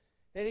human.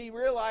 And he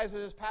realized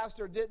that his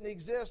pastor didn't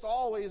exist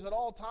always at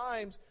all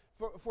times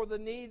for the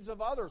needs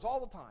of others all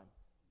the time.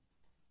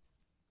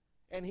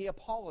 And he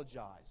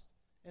apologized.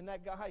 And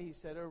that guy, he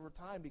said, over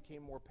time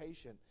became more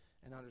patient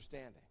and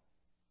understanding.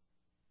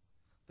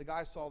 The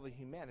guy saw the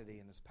humanity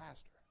in his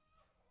pastor.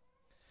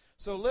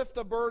 So lift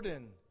a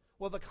burden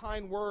with a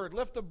kind word.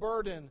 Lift a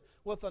burden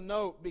with a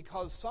note,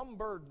 because some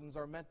burdens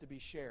are meant to be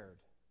shared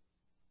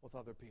with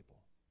other people.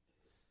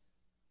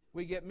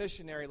 We get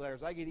missionary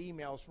letters. I get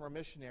emails from our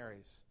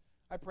missionaries.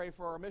 I pray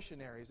for our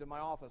missionaries in my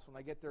office when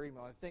I get their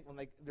email. I think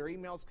when their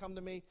emails come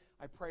to me,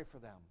 I pray for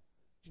them.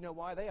 Do you know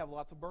why? They have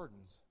lots of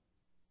burdens.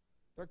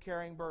 They're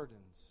carrying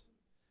burdens.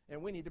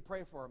 And we need to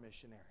pray for our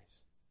missionaries.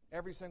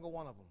 Every single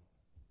one of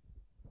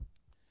them.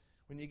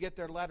 When you get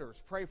their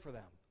letters, pray for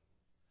them,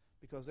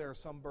 because there are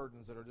some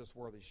burdens that are just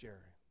worthy sharing.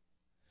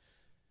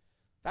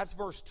 That's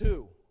verse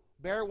 2.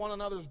 Bear one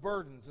another's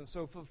burdens, and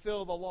so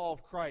fulfill the law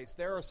of Christ.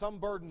 There are some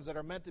burdens that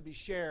are meant to be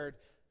shared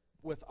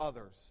with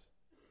others.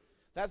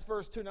 That's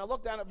verse 2. Now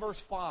look down at verse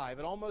 5.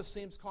 It almost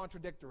seems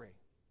contradictory.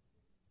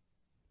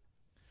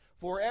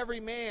 For every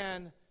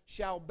man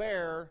shall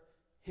bear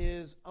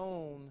his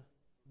own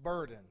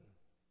burden.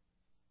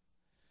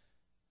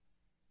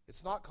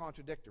 It's not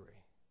contradictory.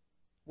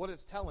 What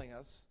it's telling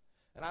us,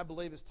 and I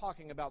believe it's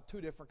talking about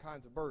two different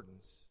kinds of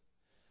burdens.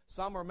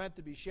 Some are meant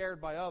to be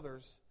shared by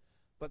others,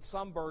 but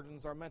some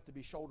burdens are meant to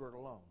be shouldered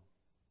alone.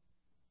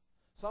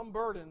 Some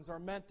burdens are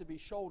meant to be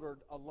shouldered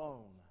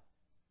alone.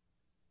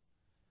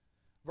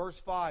 Verse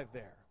 5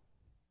 there.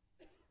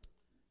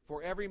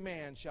 For every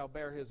man shall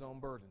bear his own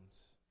burdens.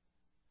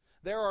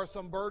 There are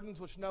some burdens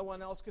which no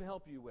one else can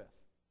help you with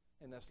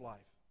in this life.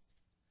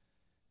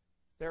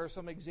 There are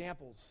some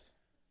examples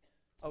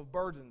of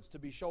burdens to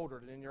be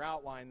shouldered, and in your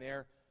outline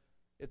there,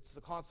 it's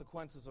the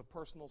consequences of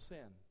personal sin.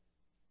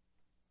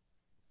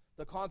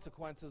 The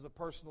consequences of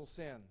personal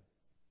sin.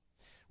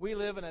 We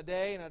live in a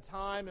day and a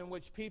time in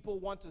which people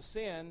want to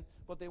sin,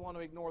 but they want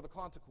to ignore the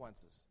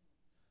consequences.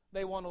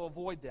 They want to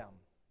avoid them.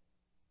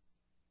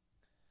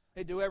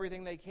 They do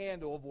everything they can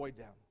to avoid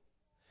them.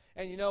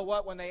 And you know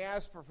what? When they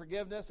ask for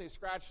forgiveness, they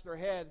scratch their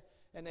head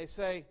and they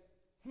say,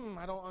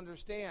 I don't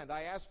understand.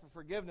 I asked for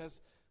forgiveness,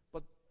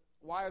 but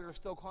why are there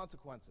still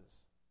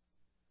consequences?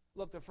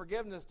 Look, the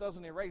forgiveness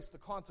doesn't erase the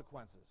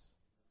consequences.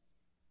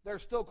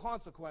 There's still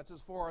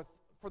consequences for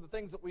the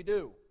things that we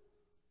do.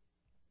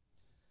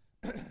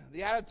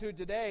 The attitude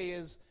today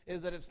is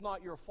that it's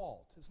not your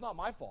fault. It's not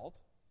my fault.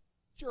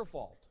 It's your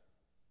fault.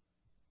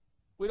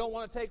 We don't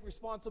want to take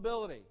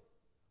responsibility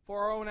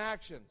for our own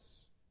actions.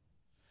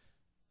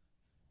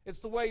 It's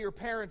the way your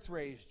parents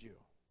raised you.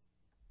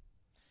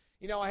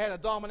 You know, I had a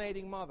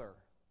dominating mother.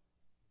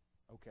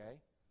 Okay.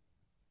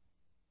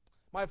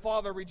 My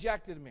father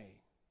rejected me.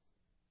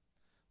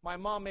 My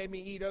mom made me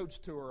eat oats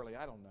too early.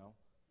 I don't know.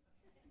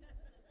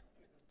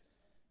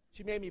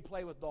 She made me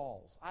play with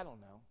dolls. I don't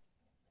know.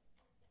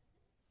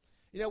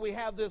 You know, we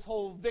have this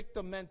whole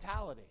victim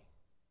mentality.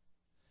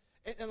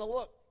 And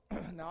look,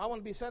 now I want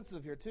to be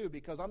sensitive here too,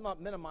 because I'm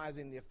not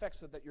minimizing the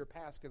effects that your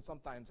past can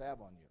sometimes have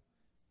on you.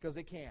 Because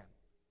it can.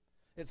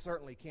 It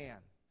certainly can.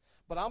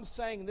 But I'm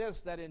saying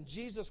this, that in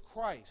Jesus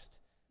Christ,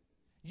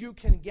 you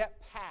can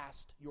get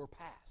past your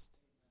past.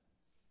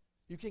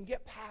 You can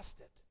get past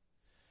it.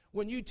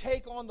 When you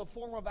take on the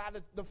former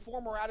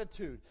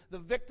attitude, the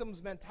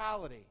victim's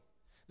mentality,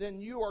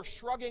 then you are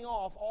shrugging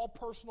off all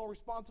personal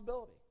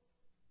responsibility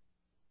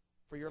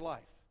for your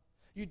life.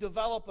 You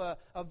develop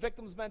a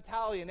victim's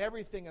mentality, and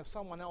everything is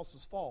someone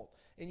else's fault.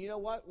 And you know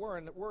what?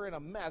 We're in a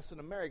mess in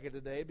America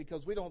today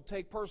because we don't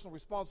take personal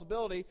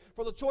responsibility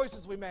for the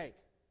choices we make.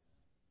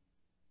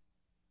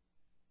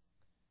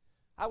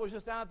 I was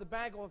just down at the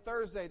bank on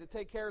Thursday to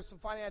take care of some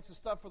financial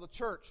stuff for the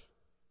church.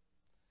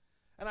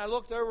 And I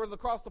looked over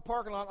across the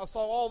parking lot, and I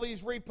saw all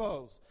these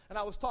repos. And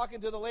I was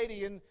talking to the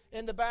lady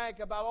in the bank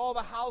about all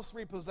the house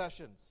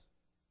repossessions.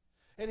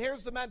 And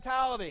here's the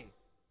mentality.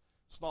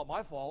 It's not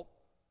my fault.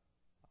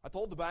 I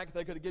told the bank if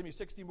they could have given me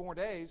 60 more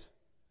days,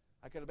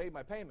 I could have made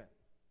my payment.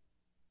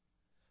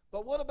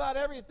 But what about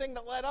everything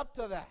that led up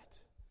to that?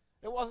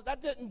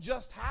 That didn't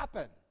just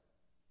happen.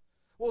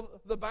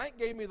 Well, the bank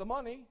gave me the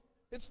money.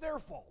 It's their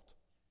fault.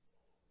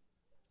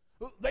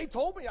 They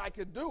told me I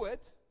could do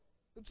it.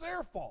 It's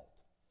their fault.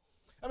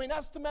 I mean,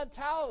 that's the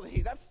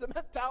mentality. That's the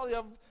mentality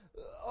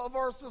of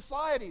our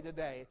society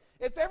today.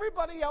 It's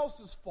everybody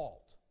else's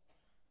fault.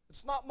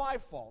 It's not my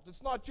fault.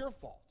 It's not your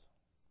fault.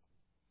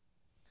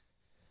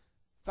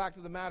 Fact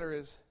of the matter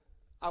is,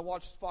 I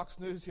watched Fox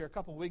News here a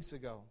couple weeks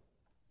ago,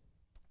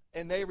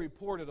 and they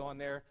reported on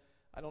there,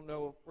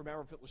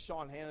 remember if it was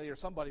Sean Hannity or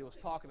somebody was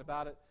talking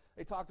about it.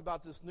 They talked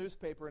about this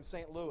newspaper in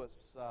St.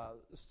 Louis,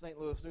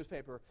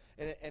 newspaper,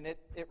 and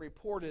it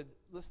reported,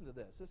 listen to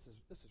this, this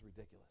is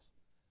ridiculous.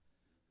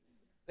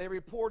 They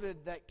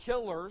reported that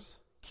killers,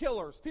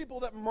 people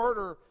that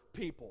murder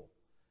people,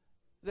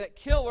 that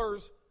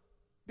killers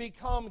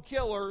become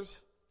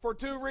killers for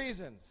two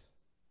reasons.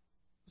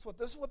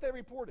 This is what they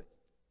reported.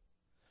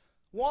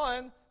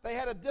 One, they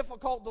had a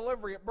difficult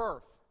delivery at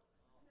birth.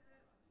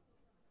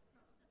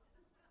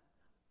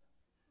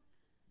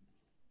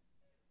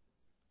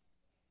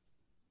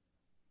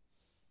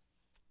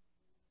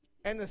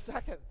 And the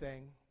second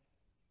thing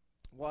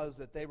was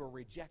that they were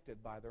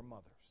rejected by their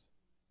mothers.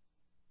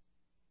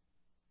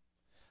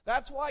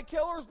 That's why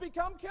killers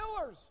become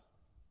killers.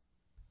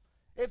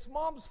 It's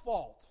mom's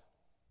fault.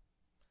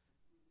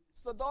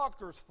 It's the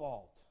doctor's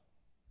fault.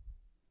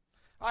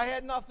 I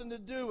had nothing to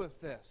do with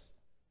this.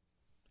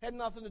 Had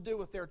nothing to do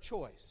with their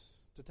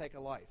choice to take a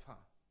life, huh?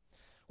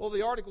 Well,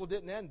 the article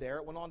didn't end there.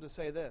 It went on to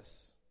say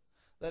this,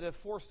 that if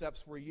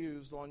forceps were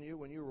used on you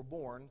when you were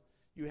born,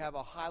 you have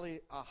a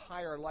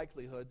higher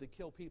likelihood to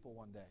kill people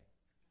one day.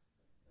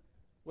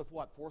 With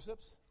what,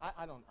 forceps? I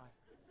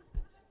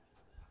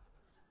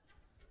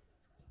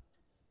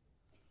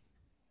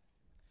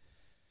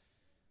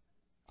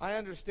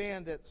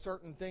understand that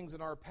certain things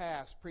in our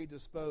past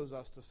predispose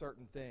us to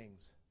certain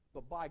things,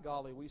 but by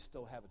golly, we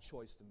still have a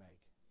choice to make.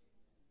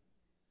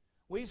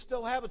 We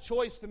still have a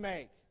choice to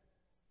make.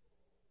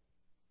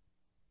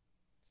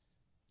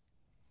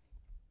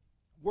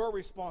 We're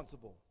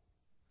responsible.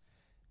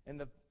 And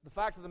the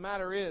fact of the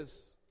matter is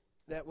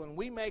that when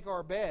we make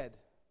our bed,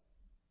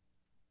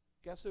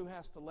 guess who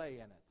has to lay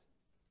in it?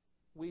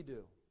 We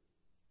do.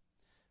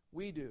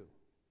 We do.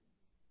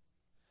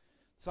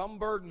 Some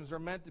burdens are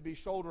meant to be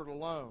shouldered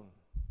alone,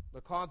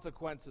 the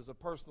consequences of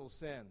personal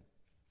sin.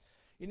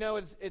 You know,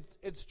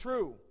 it's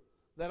true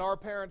that our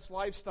parents'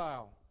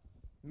 lifestyle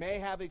may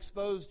have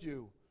exposed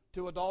you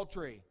to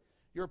adultery.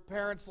 Your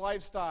parents'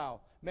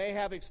 lifestyle may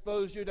have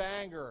exposed you to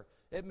anger.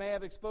 It may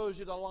have exposed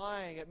you to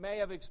lying. It may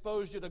have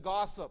exposed you to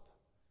gossip.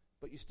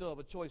 But you still have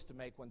a choice to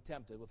make when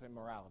tempted with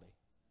immorality.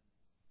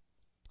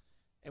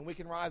 And we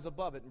can rise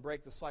above it and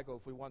break the cycle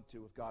if we want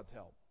to with God's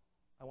help.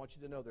 I want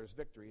you to know there's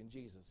victory in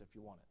Jesus if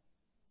you want it.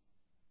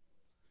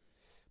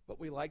 But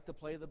we like to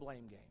play the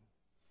blame game.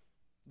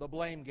 The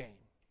blame game.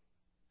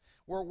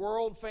 We're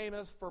world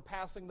famous for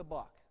passing the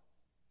buck.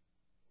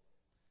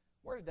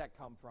 Where did that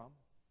come from?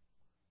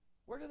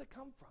 Where did it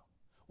come from?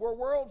 We're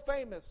world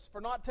famous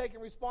for not taking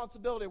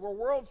responsibility. We're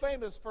world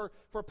famous for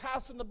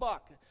passing the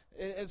buck.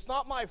 It's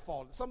not my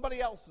fault. It's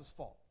somebody else's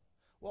fault.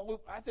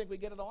 Well, I think we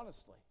get it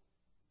honestly.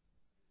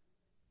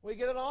 We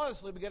get it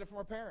honestly. We get it from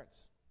our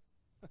parents.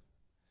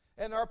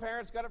 And our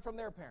parents got it from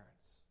their parents.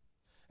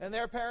 And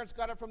their parents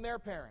got it from their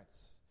parents.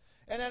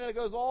 And then it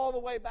goes all the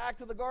way back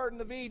to the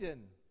Garden of Eden.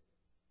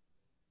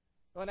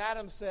 When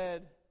Adam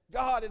said,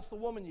 God, it's the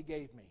woman you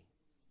gave me.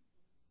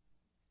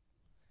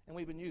 And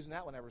we've been using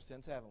that one ever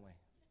since, haven't we?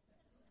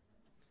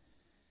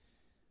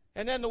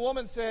 And then the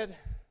woman said,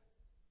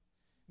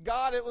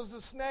 God, it was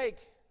the snake,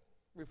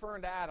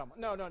 referring to Adam.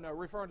 No,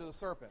 referring to the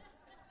serpent.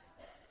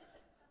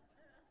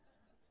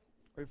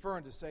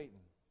 Referring to Satan.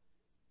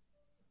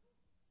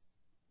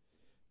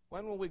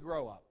 When will we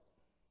grow up?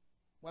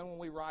 When will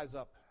we rise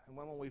up? And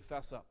when will we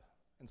fess up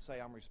and say,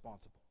 I'm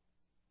responsible?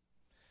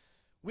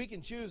 We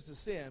can choose to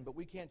sin, but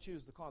we can't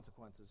choose the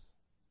consequences.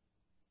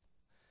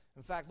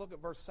 In fact, look at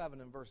verse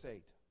 7 and verse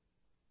 8.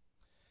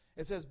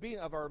 It says,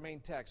 of our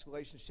main text,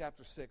 Galatians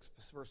chapter 6,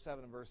 verse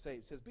 7 and verse 8,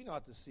 it says, be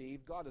not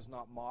deceived, God is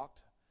not mocked.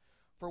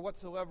 For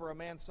whatsoever a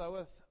man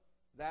soweth,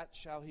 that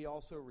shall he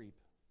also reap.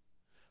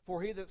 For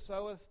he that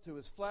soweth to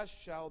his flesh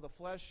shall the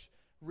flesh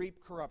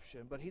reap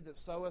corruption, but he that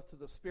soweth to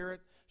the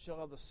Spirit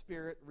shall of the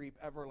Spirit reap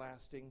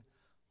everlasting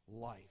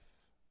life.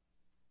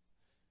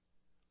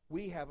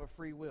 We have a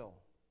free will,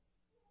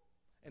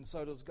 and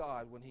so does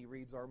God when he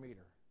reads our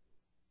meter.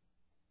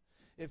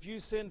 If you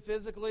sin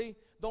physically,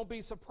 don't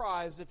be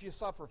surprised if you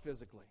suffer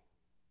physically.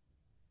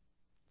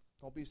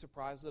 Don't be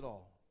surprised at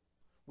all.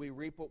 We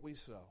reap what we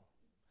sow.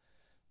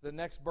 The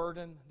next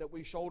burden that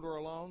we shoulder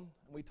alone,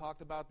 and we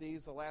talked about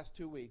these the last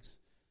 2 weeks,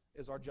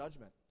 is our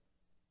judgment.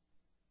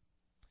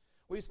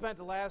 We spent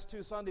the last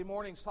 2 Sunday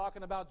mornings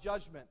talking about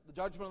judgment, the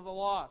judgment of the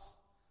lost,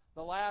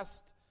 the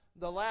last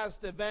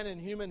event in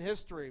human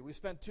history. We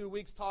spent 2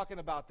 weeks talking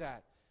about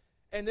that.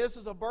 And this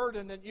is a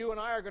burden that you and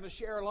I are going to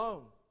share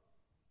alone.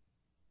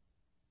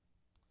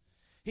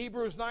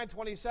 Hebrews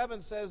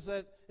 9:27 says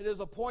that it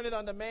is appointed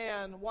unto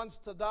man once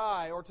to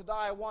die, or to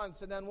die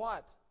once, and then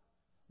what?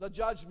 The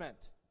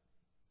judgment.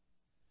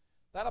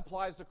 That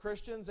applies to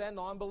Christians and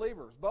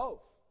non-believers,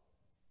 both.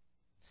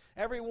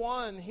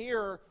 Everyone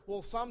here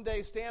will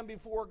someday stand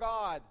before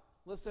God.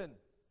 Listen,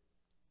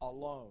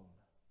 alone.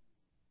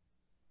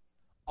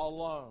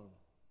 Alone.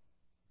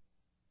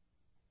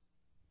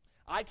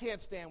 I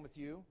can't stand with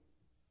you.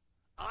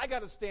 I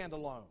got to stand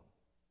alone.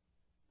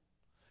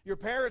 Your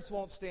parents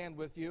won't stand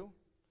with you.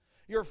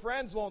 Your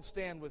friends won't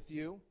stand with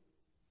you.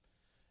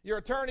 Your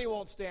attorney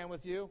won't stand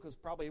with you, because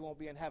probably he won't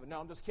be in heaven. No,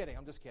 I'm just kidding.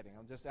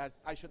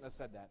 I shouldn't have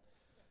said that.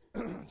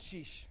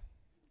 Sheesh.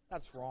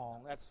 That's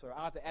wrong.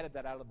 I'll have to edit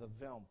that out of the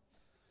film.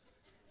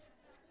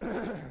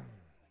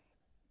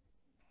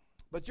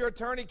 But your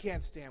attorney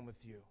can't stand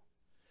with you.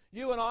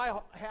 You and I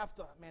have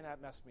to, man,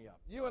 that messed me up.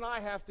 You and I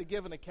have to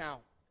give an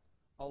account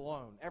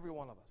alone, every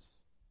one of us.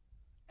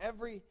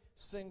 Every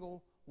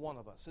single one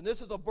of us. And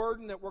this is a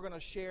burden that we're going to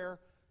share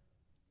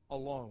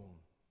alone.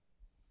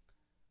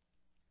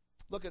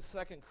 Look at 2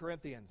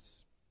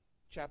 Corinthians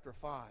chapter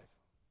 5.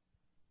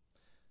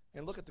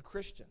 And look at the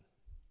Christian.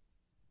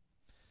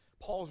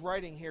 Paul's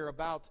writing here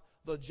about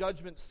the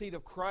judgment seat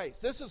of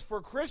Christ. This is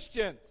for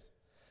Christians.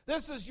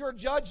 This is your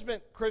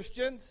judgment,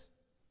 Christians.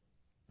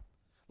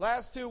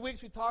 Last 2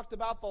 weeks we talked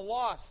about the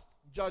lost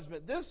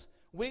judgment. This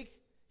week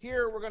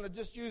here we're going to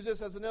just use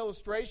this as an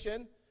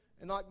illustration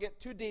and not get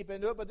too deep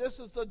into it, but this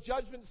is the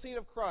judgment seat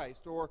of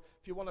Christ, or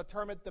if you want to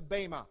term it, the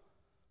Bema.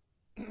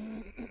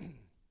 2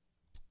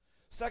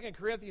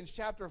 Corinthians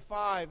chapter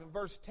 5 and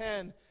verse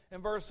 10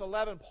 and verse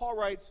 11, Paul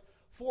writes,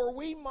 "For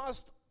we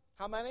must,"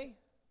 how many?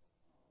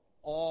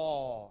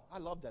 All. I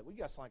love that. We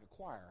got to sound like a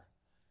choir.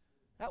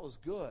 That was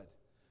good.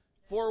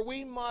 "For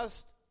we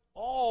must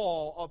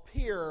all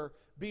appear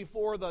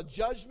before the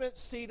judgment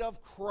seat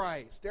of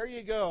Christ." There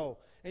you go.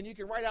 And you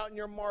can write out in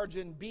your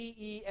margin,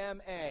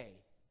 B-E-M-A.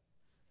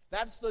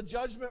 That's the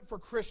judgment for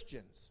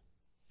Christians.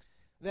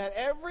 "That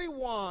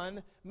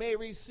everyone may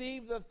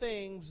receive the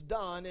things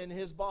done in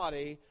his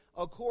body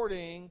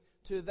according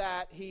to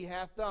that he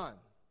hath done,"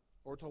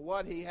 or to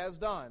what he has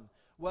done,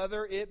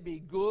 "whether it be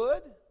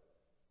good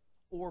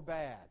or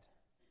bad.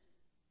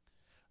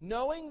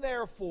 Knowing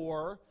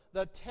therefore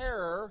the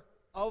terror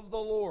of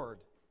the Lord,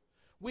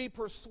 we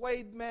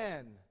persuade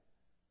men,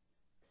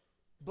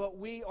 but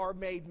we are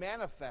made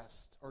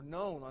manifest," or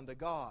known unto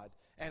God,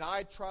 "and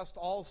I trust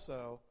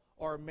also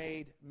are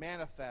made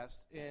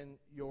manifest in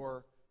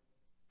your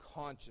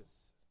consciences."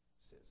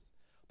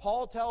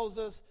 Paul tells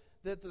us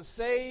that the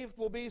saved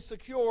will be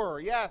secure.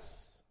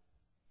 Yes,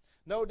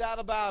 no doubt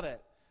about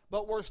it.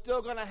 But we're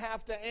still going to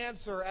have to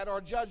answer at our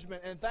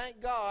judgment. And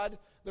thank God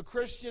the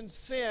Christian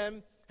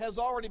sin has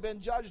already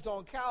been judged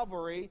on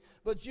Calvary.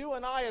 But you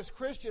and I as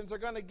Christians are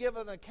going to give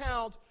an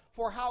account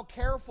for how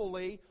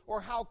carefully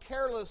or how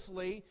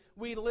carelessly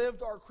we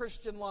lived our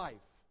Christian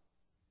life.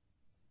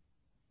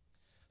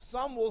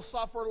 Some will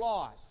suffer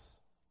loss.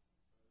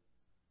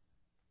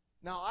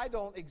 Now, I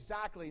don't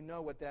exactly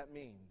know what that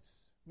means.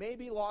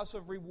 Maybe loss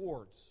of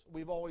rewards.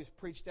 We've always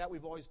preached that.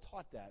 We've always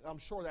taught that. I'm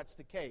sure that's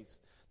the case.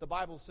 The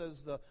Bible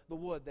says the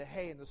wood, the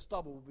hay, and the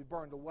stubble will be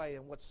burned away,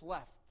 and what's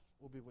left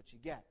will be what you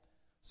get.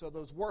 So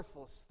those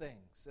worthless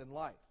things in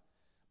life.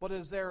 But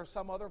is there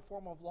some other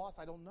form of loss?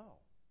 I don't know.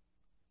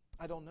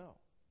 I don't know.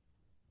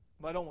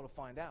 But I don't want to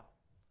find out.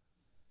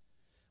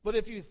 But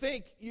if you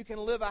think you can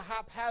live a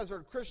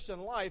haphazard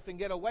Christian life and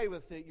get away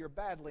with it, you're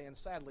badly and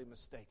sadly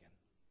mistaken.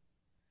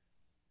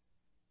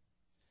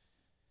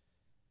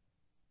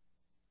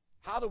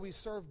 How do we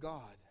serve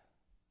God?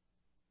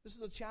 This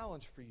is a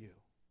challenge for you.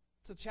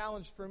 It's a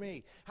challenge for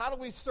me. How do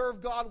we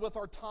serve God with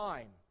our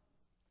time?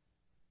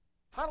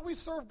 How do we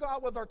serve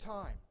God with our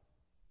time?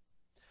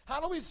 How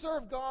do we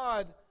serve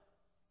God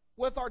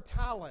with our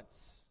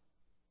talents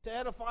to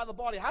edify the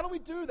body? How do we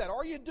do that?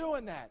 Are you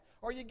doing that?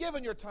 Are you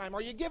giving your time?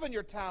 Are you giving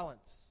your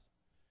talents?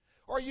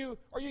 Are you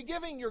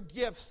giving your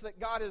gifts that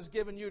God has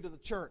given you to the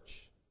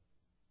church?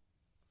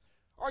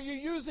 Are you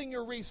using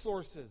your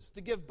resources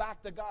to give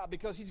back to God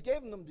because He's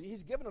given them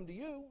to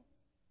you?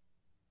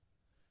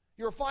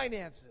 Your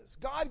finances,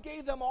 God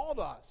gave them all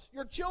to us.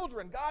 Your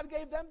children, God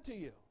gave them to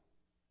you.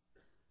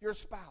 Your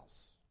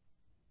spouse.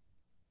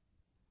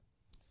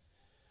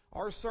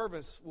 Our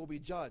service will be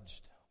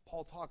judged.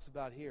 Paul talks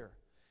about here.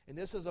 And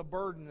this is a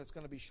burden that's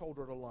going to be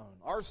shouldered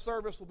alone. Our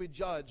service will be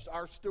judged,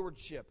 our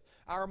stewardship,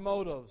 our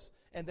motives,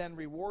 and then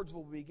rewards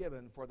will be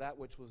given for that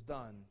which was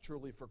done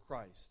truly for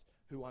Christ,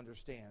 who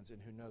understands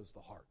and who knows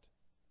the heart.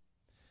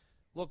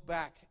 Look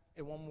back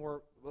at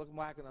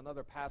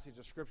another passage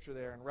of Scripture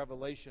there in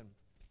Revelation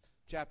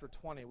chapter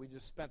 20. We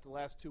just spent the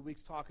last 2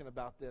 weeks talking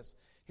about this.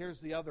 Here's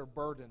the other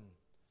burden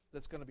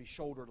that's going to be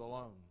shouldered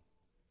alone.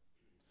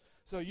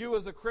 So you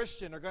as a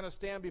Christian are going to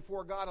stand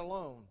before God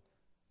alone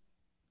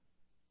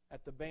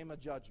at the Bema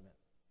judgment,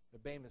 the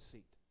Bema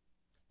seat,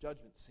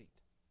 judgment seat.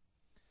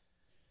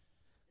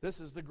 This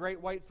is the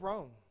great white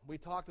throne. We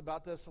talked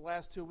about this the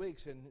last 2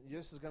 weeks, and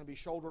this is going to be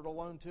shouldered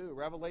alone too.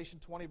 Revelation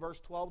 20, verse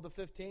 12 to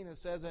 15, it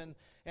says,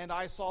 And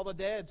I saw the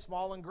dead,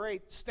 small and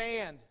great,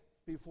 stand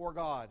before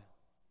God.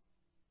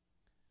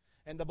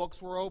 And the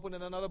books were opened,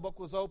 and another book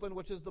was opened,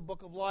 which is the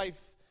book of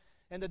life.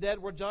 And the dead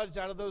were judged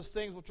out of those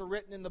things which were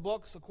written in the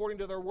books according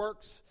to their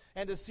works.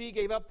 And the sea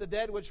gave up the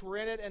dead which were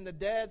in it, and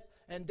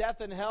death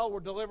and hell were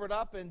delivered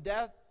up, and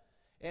the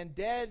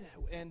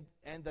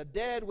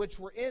dead which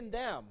were in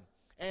them.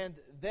 And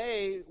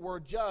they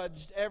were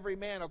judged, every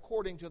man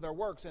according to their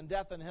works. And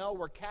death and hell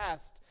were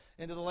cast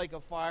into the lake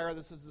of fire.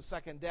 This is the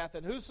second death.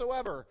 And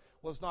whosoever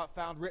was not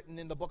found written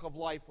in the book of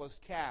life was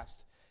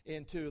cast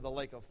into the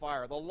lake of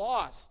fire. The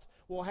lost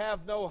will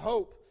have no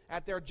hope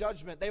at their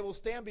judgment. They will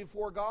stand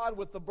before God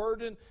with the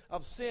burden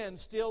of sin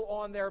still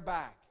on their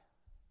back.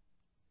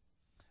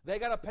 They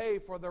got to pay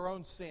for their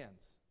own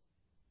sins.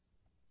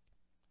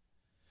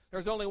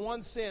 There's only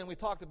one sin. We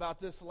talked about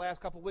this the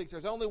last couple of weeks.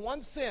 There's only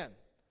one sin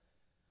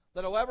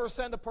that will ever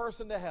send a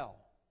person to hell.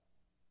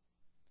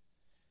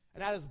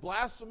 And that is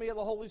blasphemy of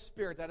the Holy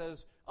Spirit. That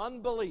is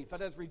unbelief.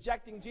 That is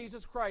rejecting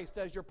Jesus Christ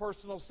as your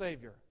personal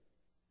Savior.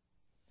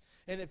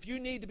 And if you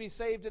need to be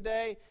saved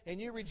today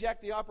and you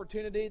reject the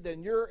opportunity,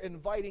 then you're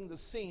inviting the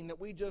scene that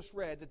we just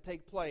read to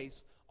take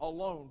place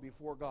alone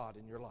before God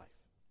in your life.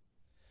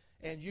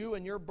 And you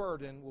and your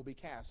burden will be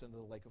cast into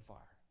the lake of fire.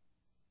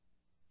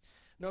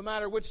 No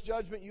matter which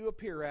judgment you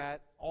appear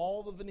at,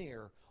 all the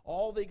veneer,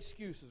 all the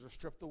excuses are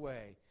stripped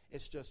away.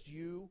 It's just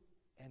you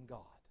and God.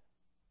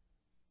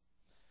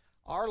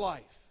 Our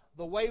life,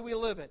 the way we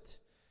live it,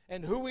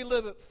 and who we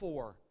live it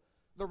for,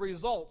 the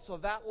results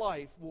of that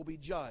life will be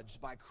judged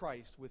by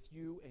Christ with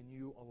you and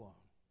you alone.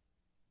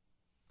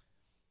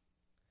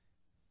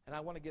 And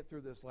I want to get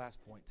through this last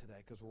point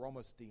today because we're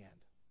almost at the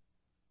end.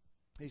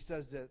 He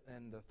says that,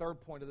 and the third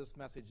point of this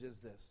message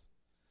is this.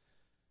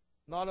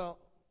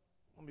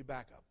 Let me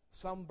back up.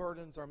 Some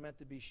burdens are meant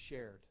to be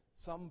shared.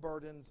 Some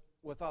burdens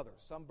with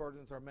others. Some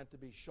burdens are meant to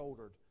be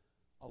shouldered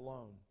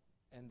alone,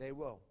 and they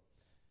will.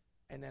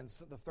 And then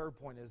the third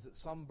point is that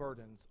some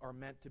burdens are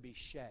meant to be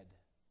shed.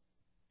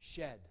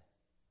 Shed.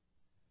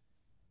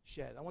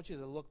 Shed. I want you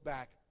to look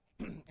back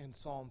in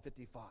Psalm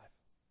 55. I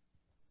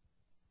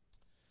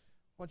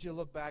want you to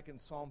look back in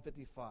Psalm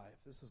 55.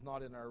 This is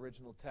not in our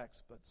original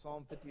text, but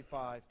Psalm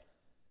 55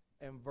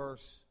 and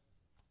verse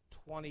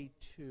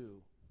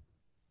 22.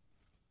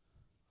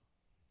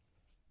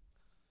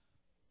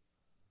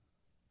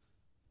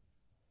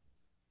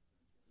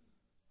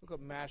 Look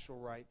what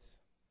Mashal writes.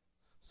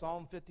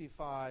 Psalm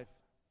 55,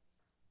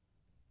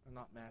 or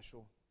not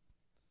Mashal.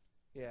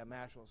 Yeah,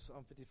 Mashal.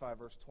 Psalm 55,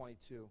 verse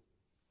 22.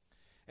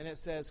 And it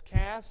says,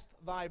 cast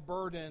thy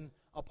burden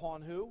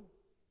upon who?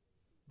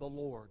 The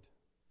Lord.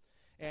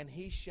 And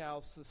he shall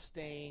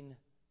sustain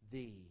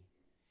thee.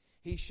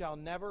 He shall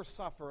never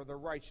suffer the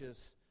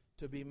righteous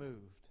to be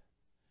moved.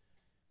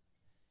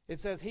 It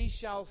says, he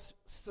shall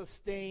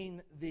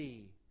sustain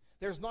thee.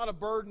 There's not a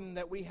burden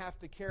that we have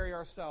to carry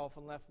ourselves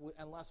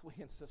unless we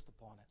insist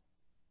upon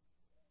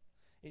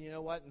it. And you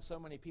know what? And so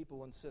many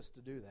people insist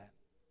to do that.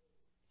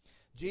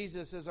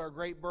 Jesus is our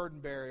great burden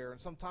bearer. And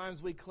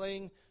sometimes we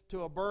cling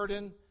to a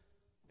burden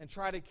and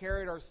try to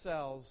carry it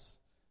ourselves.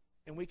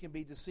 And we can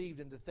be deceived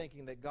into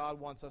thinking that God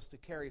wants us to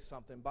carry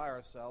something by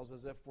ourselves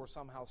as if we're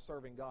somehow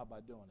serving God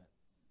by doing it.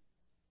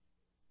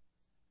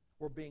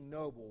 We're being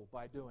noble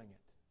by doing it.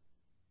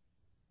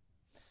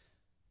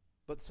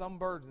 But some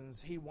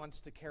burdens he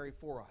wants to carry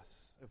for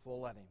us if we'll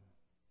let him.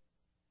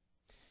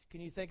 Can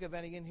you think of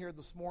any in here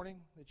this morning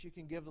that you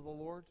can give to the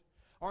Lord?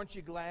 Aren't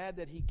you glad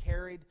that he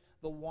carried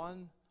the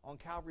one on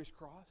Calvary's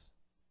cross?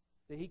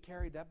 That he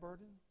carried that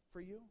burden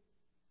for you?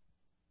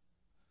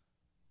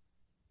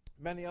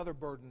 Many other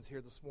burdens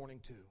here this morning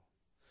too.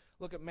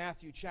 Look at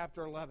Matthew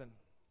chapter 11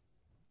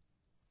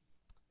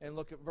 and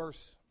look at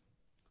verse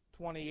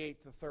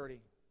 28 to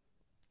 30.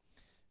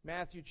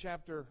 Matthew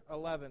chapter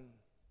 11,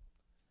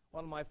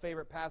 one of my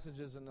favorite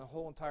passages in the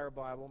whole entire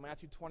Bible.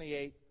 Matthew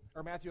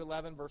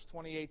 11, verse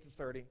 28 to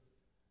 30.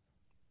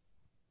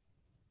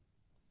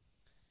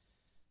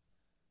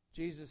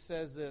 Jesus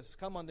says this,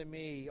 come unto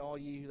me, all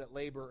ye that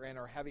labor and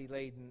are heavy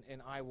laden,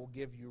 and I will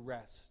give you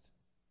rest.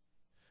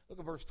 Look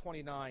at verse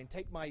 29.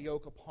 Take my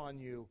yoke upon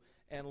you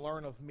and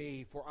learn of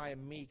me, for I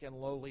am meek and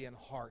lowly in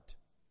heart,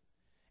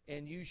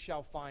 and you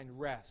shall find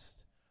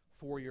rest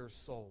for your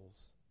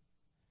souls.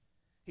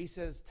 He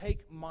says,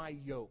 take my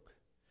yoke.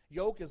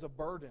 Yoke is a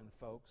burden,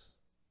 folks.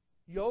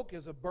 Yoke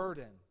is a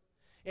burden.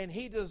 And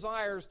he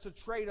desires to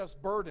trade us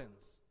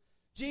burdens.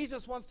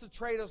 Jesus wants to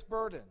trade us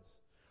burdens.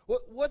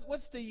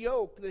 What's the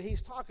yoke that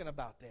he's talking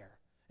about there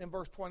in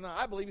verse 29?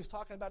 I believe he's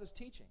talking about his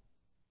teaching.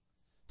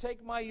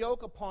 Take my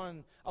yoke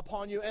upon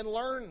you and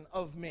learn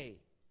of me.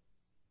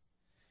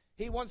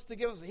 He wants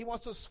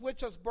to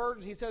switch us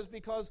burdens. He says,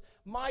 because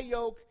my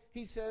yoke,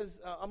 he says,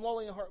 I'm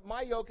lowly in heart,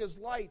 my yoke is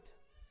light,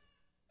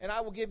 and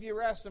I will give you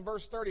rest. In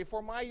verse 30,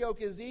 for my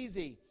yoke is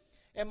easy,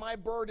 and my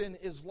burden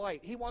is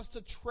light. He wants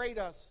to trade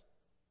us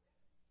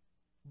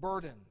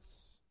burdens.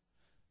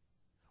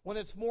 When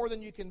it's more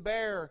than you can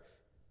bear,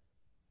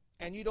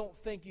 and you don't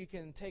think you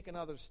can take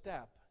another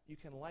step, you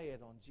can lay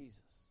it on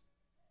Jesus.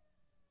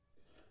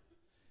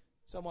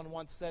 Someone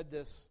once said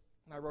this,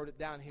 and I wrote it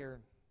down here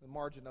in the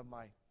margin of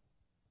my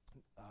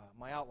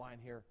outline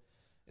here,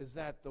 is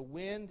that the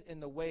wind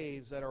and the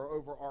waves that are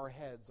over our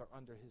heads are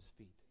under his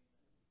feet.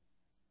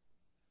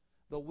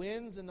 The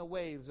winds and the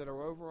waves that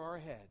are over our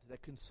head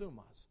that consume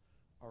us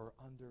are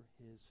under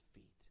his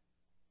feet.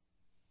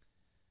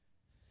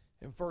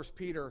 In 1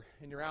 Peter,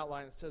 in your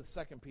outline it says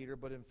 2 Peter,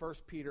 but in 1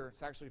 Peter,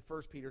 it's actually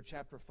 1 Peter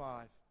chapter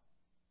 5.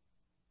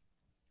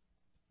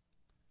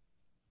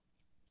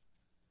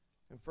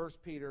 In 1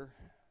 Peter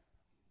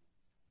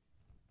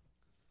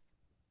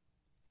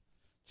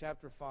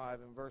chapter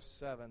 5 and verse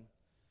 7,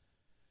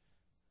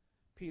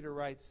 Peter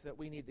writes that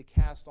we need to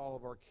cast all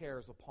of our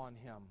cares upon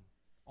him,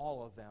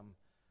 all of them,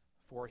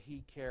 for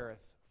he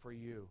careth for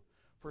you.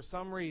 For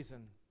some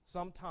reason,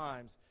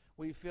 sometimes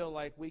we feel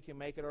like we can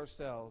make it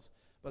ourselves,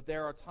 but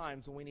there are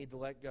times when we need to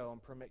let go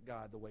and permit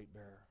God, the weight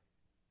bearer.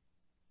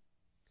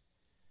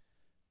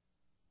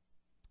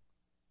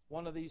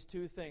 One of these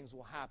two things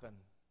will happen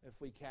if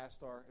we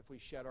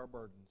shed our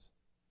burdens.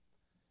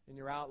 In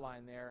your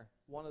outline there,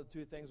 one of the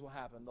two things will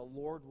happen. The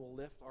Lord will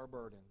lift our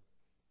burden,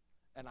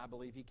 and I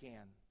believe he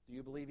can. Do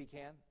you believe he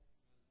can?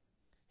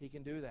 He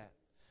can do that.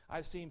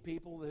 I've seen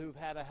people who've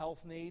had a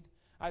health need.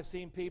 I've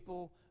seen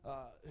people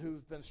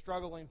who've been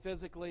struggling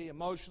physically,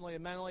 emotionally,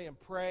 and mentally and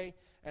pray,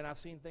 and I've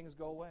seen things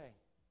go away.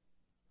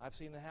 I've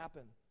seen it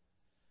happen.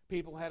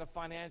 People had a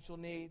financial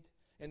need.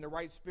 In the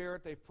right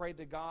spirit, they've prayed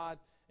to God,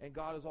 and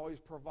God has always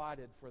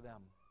provided for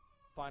them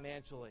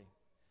financially.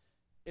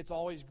 It's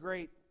always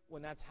great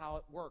when that's how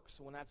it works,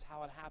 when that's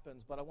how it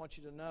happens. But I want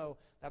you to know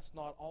that's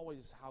not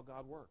always how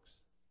God works.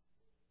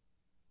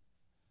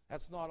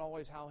 That's not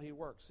always how He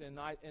works. And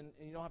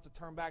you don't have to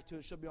turn back to it.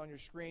 It should be on your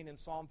screen. In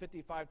Psalm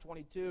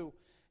 55:22,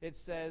 it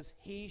says,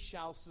 He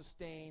shall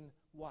sustain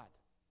what?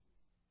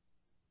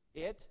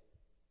 It?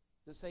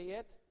 Does it say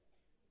it?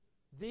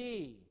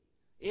 Thee.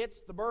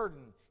 It's the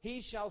burden.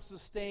 He shall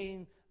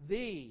sustain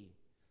thee.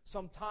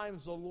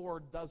 Sometimes the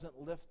Lord doesn't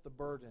lift the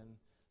burden.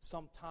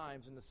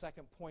 Sometimes, and the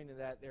second point of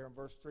that there in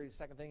verse 3, the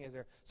second thing is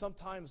there,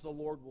 sometimes the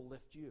Lord will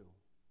lift you.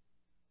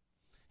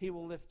 He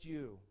will lift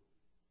you.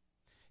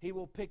 He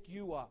will pick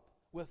you up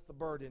with the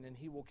burden, and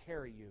He will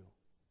carry you.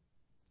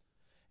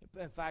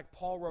 In fact,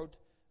 Paul wrote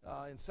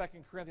in 2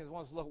 Corinthians, I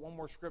want us to look at one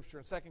more scripture,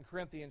 in 2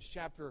 Corinthians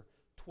chapter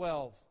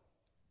 12,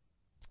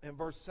 and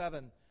verse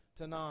 7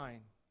 to 9.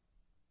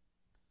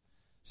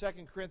 2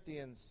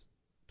 Corinthians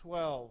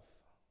 12,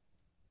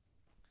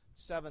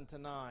 7 to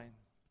 9.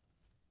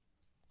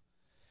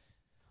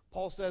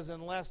 Paul says,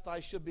 "And lest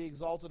I should be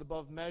exalted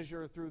above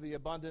measure through the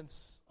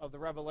abundance of the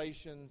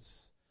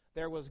revelations,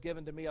 there was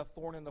given to me a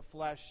thorn in the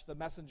flesh, the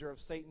messenger of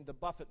Satan to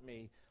buffet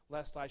me,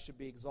 lest I should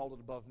be exalted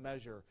above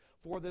measure.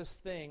 For this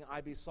thing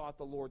I besought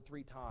the Lord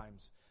 3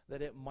 times,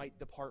 that it might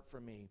depart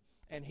from me.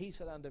 And He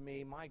said unto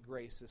me, My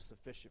grace is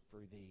sufficient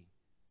for thee.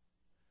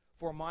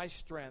 For my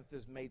strength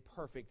is made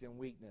perfect in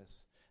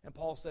weakness. And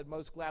Paul said,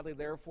 Most gladly,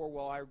 therefore,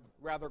 will I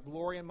rather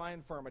glory in my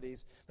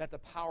infirmities, that the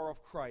power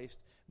of Christ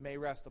may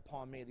rest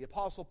upon me." The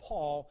Apostle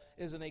Paul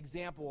is an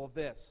example of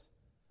this.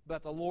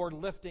 But the Lord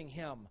lifting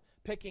him,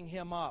 picking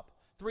him up.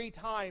 3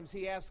 times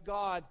he asked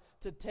God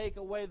to take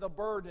away the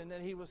burden that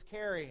he was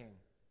carrying.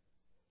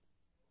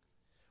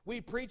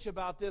 We preach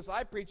about this.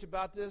 I preach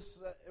about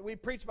this. We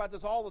preach about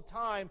this all the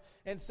time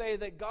and say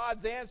that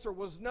God's answer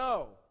was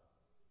no.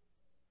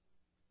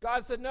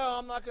 God said, no,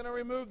 I'm not going to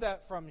remove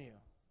that from you.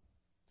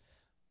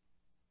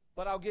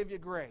 But I'll give you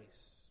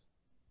grace.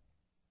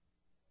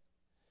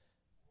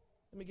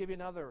 Let me give you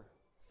another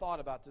thought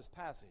about this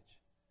passage.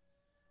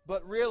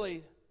 But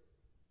really,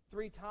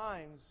 3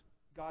 times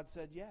God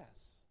said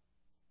yes.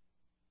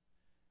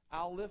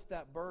 I'll lift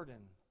that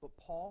burden, but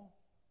Paul,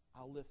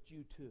 I'll lift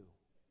you too.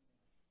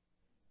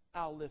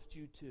 I'll lift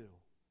you too.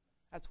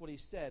 That's what he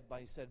said,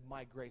 but he said,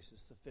 my grace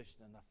is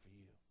sufficient enough for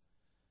you.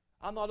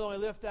 I'll not only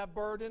lift that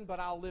burden, but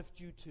I'll lift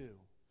you too.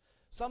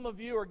 Some of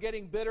you are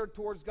getting bitter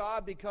towards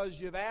God because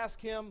you've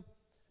asked Him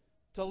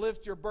to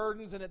lift your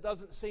burdens, and it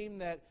doesn't seem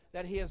that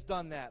He has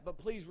done that. But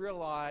please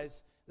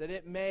realize that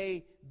it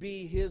may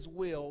be His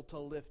will to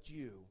lift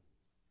you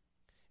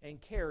and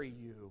carry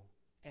you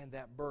and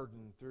that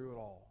burden through it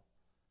all.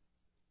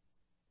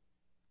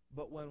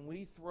 But when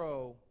we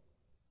throw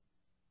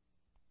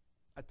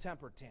a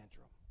temper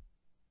tantrum,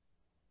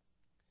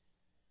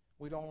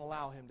 we don't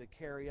allow Him to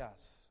carry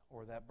us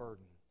or that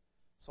burden.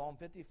 Psalm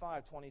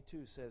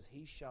 55:22 says,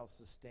 He shall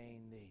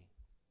sustain thee.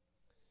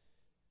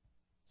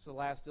 It's the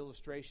last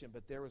illustration,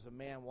 but there was a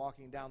man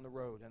walking down the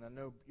road, and I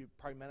know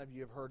probably many of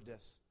you have heard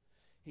this.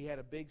 He had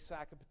a big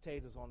sack of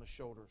potatoes on his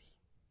shoulders.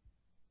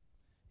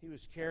 He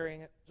was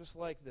carrying it just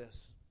like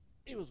this.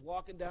 He was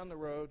walking down the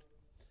road,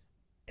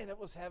 and it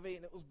was heavy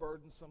and it was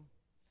burdensome.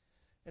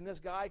 And this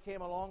guy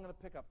came along in a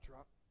pickup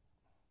truck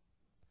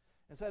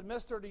and said,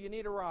 Mister, do you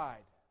need a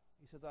ride?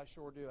 He says, I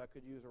sure do. I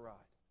could use a ride.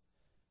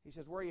 He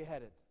says, where are you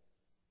headed?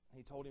 And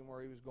he told him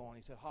where he was going.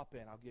 He said, hop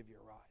in. I'll give you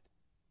a ride.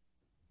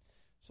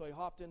 So he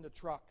hopped in the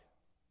truck,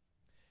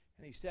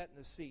 and he sat in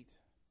the seat,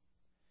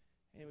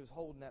 and he was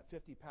holding that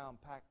 50-pound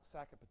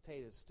sack of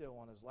potatoes still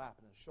on his lap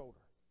and his shoulder.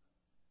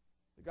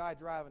 The guy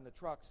driving the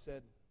truck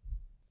said,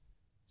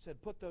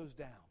 put those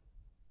down.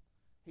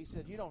 He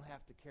said, you don't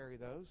have to carry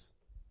those.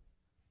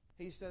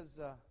 He said,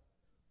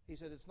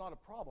 it's not a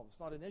problem. It's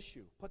not an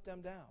issue. Put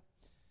them down.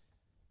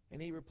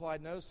 And he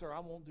replied, no, sir, I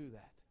won't do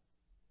that.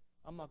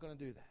 I'm not going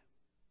to do that.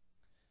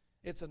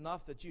 It's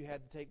enough that you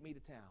had to take me to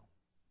town.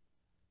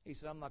 He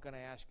said, I'm not going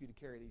to ask you to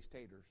carry these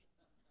taters.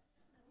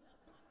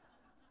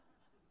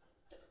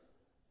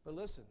 But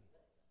listen,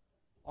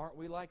 aren't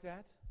we like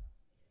that?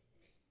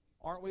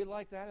 Aren't we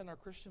like that in our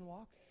Christian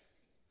walk?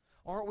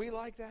 Aren't we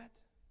like that?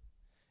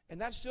 And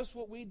that's just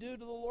what we do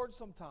to the Lord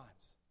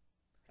sometimes.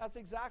 That's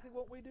exactly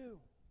what we do.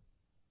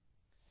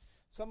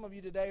 Some of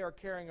you today are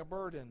carrying a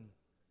burden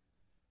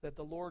that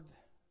the Lord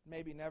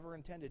maybe never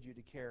intended you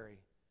to carry,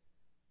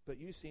 but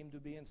you seem to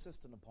be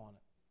insistent upon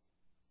it.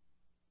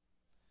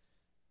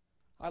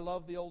 I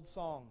love the old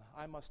song,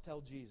 I must tell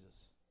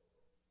Jesus.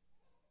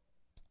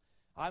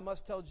 I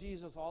must tell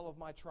Jesus all of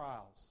my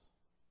trials.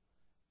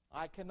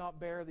 I cannot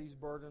bear these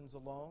burdens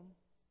alone.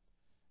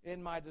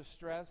 In my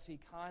distress, He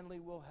kindly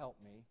will help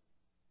me.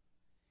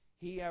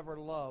 He ever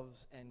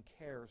loves and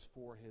cares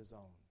for His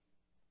own.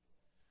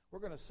 We're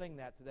going to sing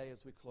that today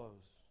as we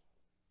close.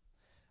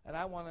 And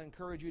I want to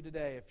encourage you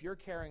today, if you're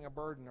carrying a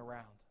burden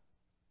around,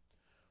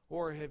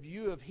 or if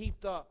you have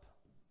heaped up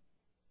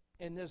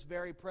in this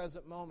very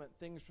present moment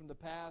things from the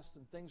past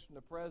and things from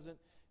the present,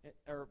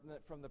 or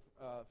from the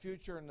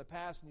future and the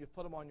past, and you've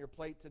put them on your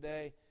plate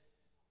today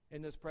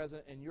in this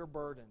present, and you're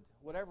burdened,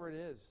 whatever it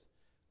is.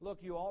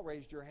 Look, you all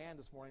raised your hand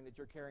this morning that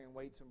you're carrying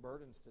weights and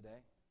burdens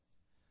today.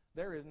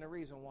 There isn't a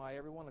reason why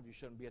every one of you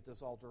shouldn't be at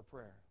this altar of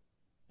prayer,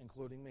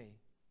 including me.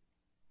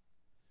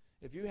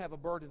 If you have a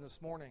burden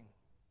this morning,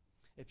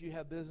 if you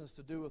have business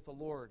to do with the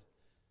Lord,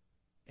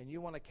 and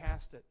you want to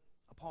cast it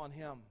upon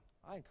Him,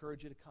 I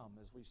encourage you to come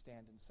as we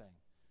stand and sing.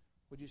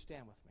 Would you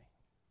stand with me?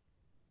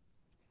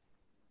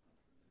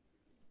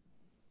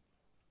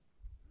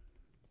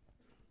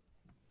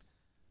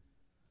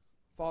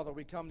 Father,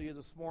 we come to you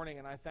this morning,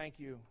 and I thank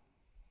you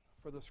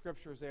for the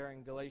scriptures there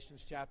in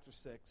Galatians chapter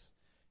 6.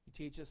 You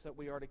teach us that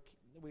we are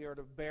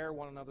to bear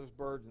one another's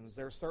burdens.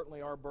 There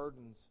certainly are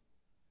burdens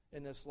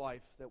in this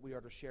life that we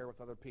are to share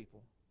with other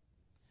people.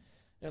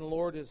 And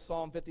Lord, as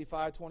Psalm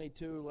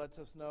 55:22 lets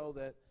us know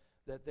that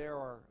there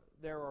are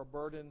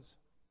burdens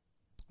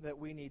that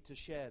we need to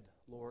shed,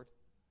 Lord.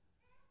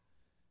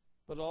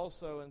 But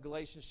also in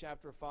Galatians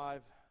chapter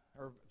 5,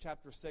 or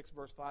chapter 6,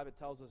 verse 5, it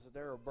tells us that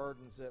there are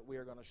burdens that we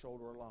are going to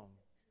shoulder alone.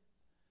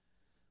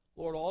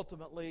 Lord,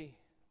 ultimately,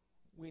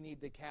 we need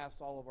to cast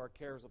all of our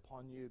cares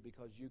upon you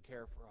because you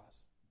care for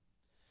us.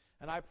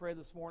 And I pray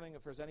this morning,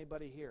 if there's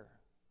anybody here,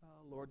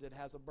 Lord, that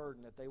has a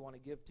burden that they want to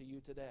give to you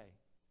today,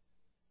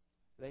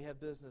 they have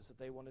business that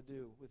they want to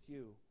do with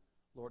you,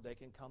 Lord, they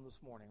can come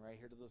this morning right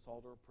here to this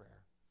altar of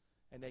prayer,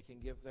 and they can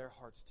give their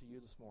hearts to you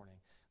this morning.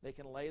 They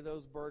can lay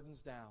those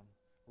burdens down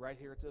right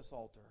here at this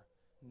altar,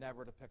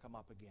 never to pick them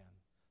up again.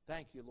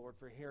 Thank you, Lord,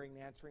 for hearing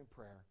and answering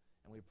prayer,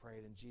 and we pray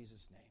it in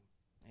Jesus'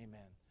 name.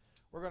 Amen.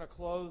 We're going to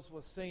close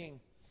with singing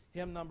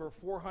hymn number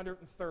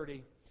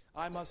 430,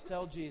 I Must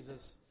Tell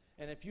Jesus.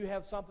 And if you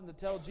have something to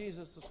tell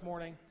Jesus this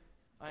morning,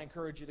 I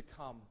encourage you to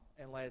come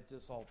and lay it at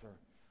this altar.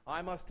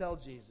 I Must Tell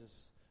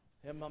Jesus,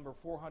 hymn number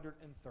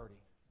 430.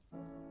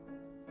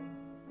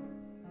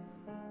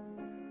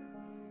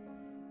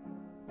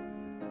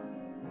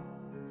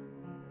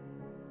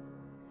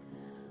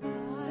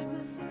 I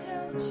must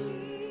tell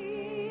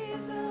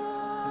Jesus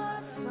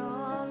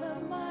all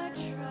of my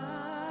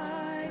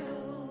trials.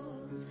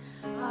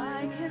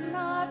 I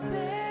cannot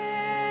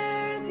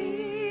bear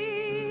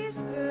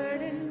these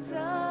burdens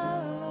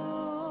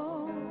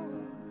alone.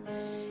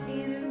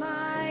 In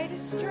my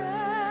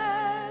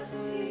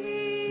distress,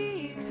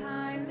 He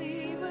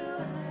kindly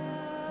will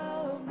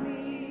help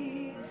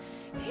me.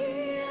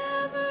 He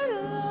ever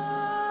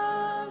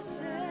loves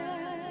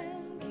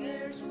and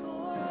cares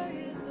for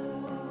His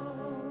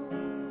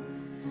own.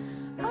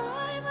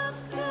 I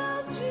must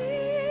tell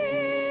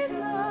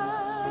Jesus,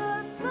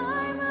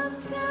 I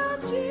must tell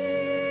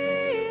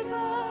Jesus,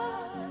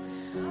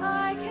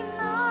 I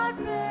cannot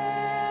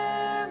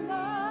bear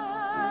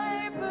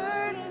my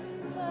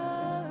burdens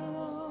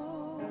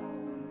alone.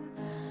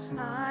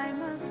 I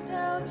must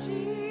tell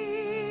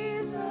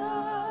Jesus,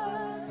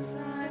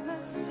 I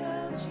must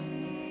tell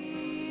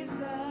Jesus,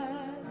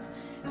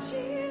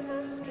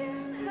 Jesus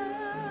can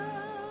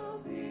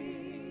help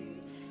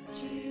me,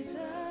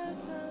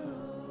 Jesus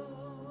alone.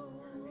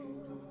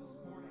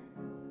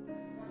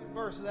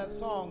 Verse of that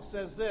song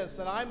says this,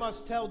 that I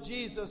must tell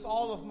Jesus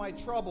all of my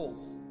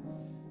troubles.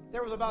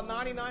 There was about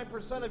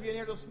 99% of you in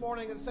here this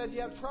morning that said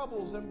you have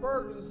troubles and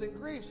burdens and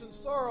griefs and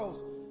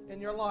sorrows in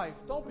your life.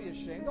 Don't be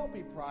ashamed. Don't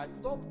be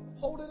prideful. Don't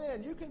hold it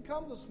in. You can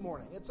come this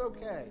morning. It's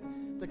okay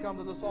to come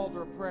to this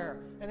altar of prayer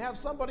and have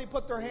somebody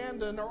put their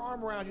hand and their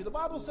arm around you. The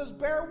Bible says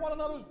bear one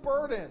another's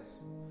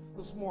burdens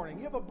this morning.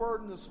 You have a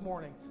burden this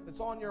morning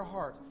that's on your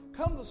heart.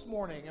 Come this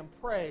morning and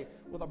pray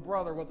with a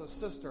brother, with a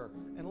sister,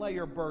 and lay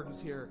your burdens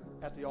here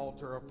at the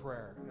altar of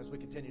prayer as we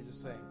continue to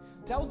sing.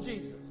 Tell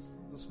Jesus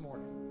this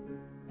morning.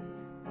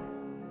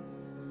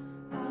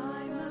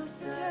 I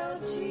must tell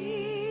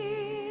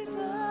Jesus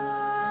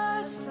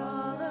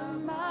all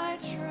of my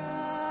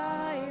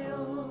trials.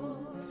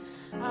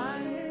 I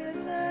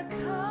is a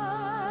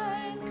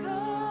kind,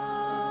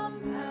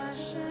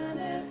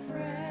 compassionate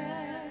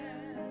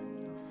friend.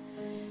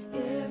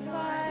 If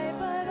I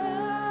but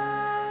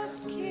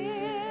ask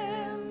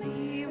Him,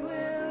 He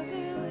will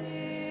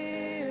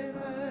deliver.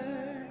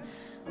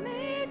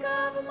 Make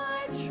of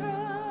my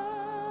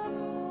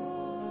troubles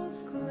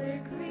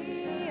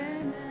quickly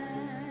an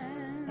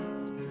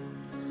end.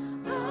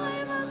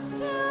 I must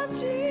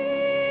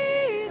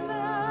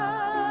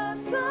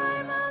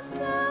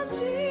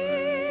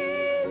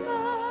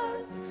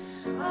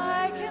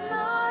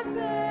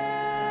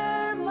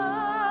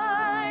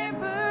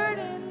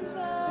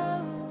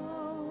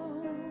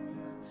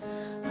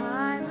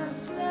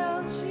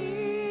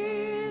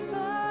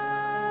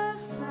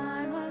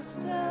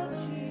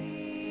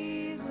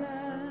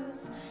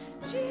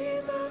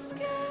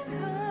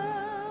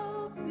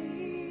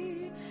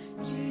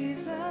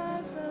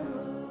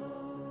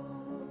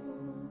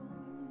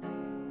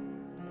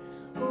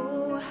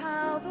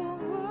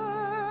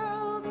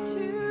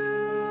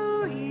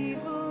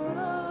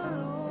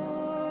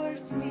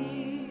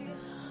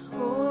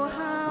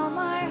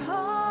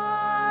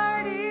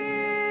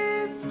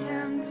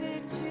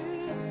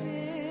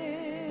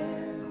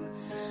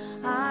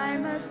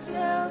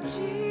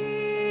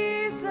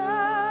Jesus,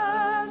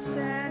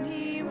 and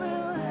He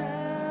will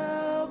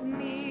help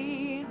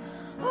me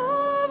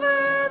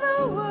over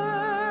the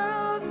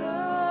world,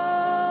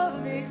 the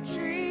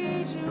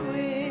victory to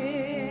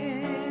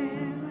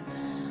win.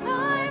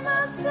 I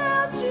must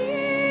tell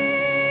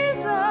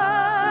Jesus,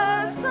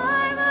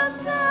 I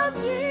must tell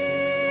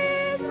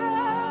Jesus,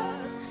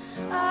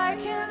 I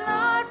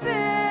cannot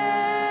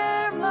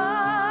bear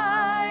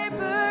my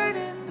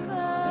burdens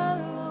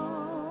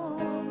alone.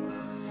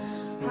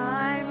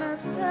 I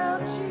must tell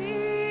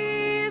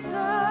Jesus,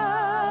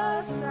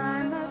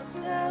 I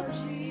must tell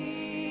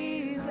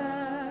Jesus,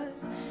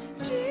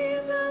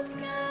 Jesus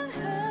can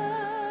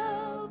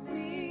help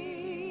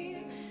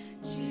me,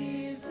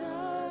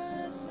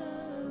 Jesus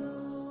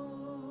alone.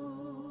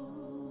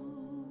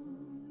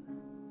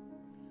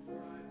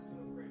 I'm so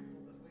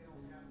grateful that we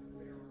don't have to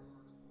bear our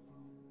burdens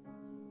alone.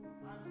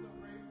 I'm so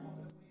grateful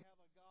that we have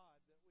a God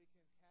that we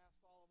can cast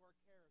all of our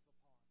cares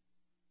upon.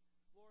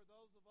 Lord,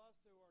 those of us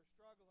who are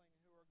struggling,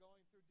 who are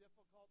going through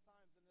difficult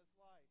times in this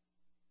life,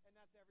 and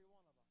that's every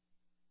one of us,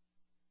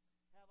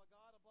 have a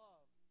God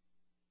above,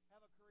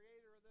 have a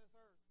creator of this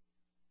earth,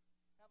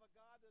 have a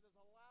God that has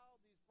allowed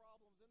these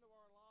problems into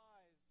our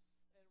lives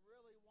and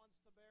really wants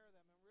to bear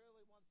them and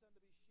really wants them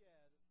to be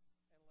shed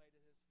and laid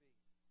at his feet.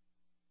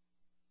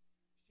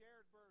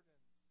 Shared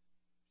burdens,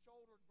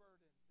 shouldered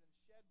burdens, and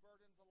shed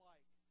burdens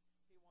alike,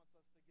 he wants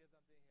us to give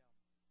them to him.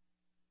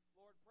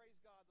 Lord, praise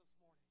God this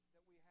morning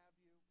that we have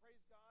you.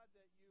 Praise God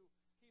that you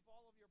keep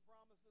all of your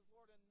promises,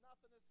 Lord, and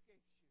nothing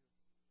escapes you.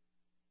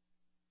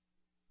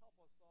 Help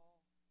us all.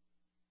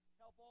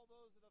 Help all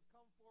those that have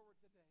come forward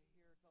today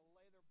here to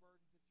lay their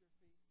burdens at your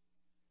feet.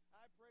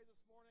 I pray this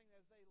morning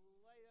as they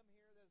lay them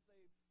here, as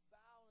they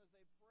bow and as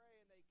they pray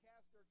and they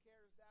cast their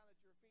cares down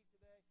at your feet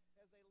today,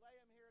 as they lay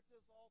them here at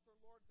this altar,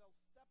 Lord, they'll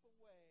step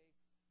away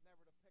never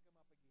to pick them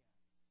up again.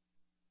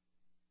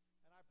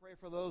 And I pray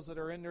for those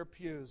that are in their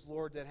pews,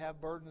 Lord, that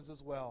have burdens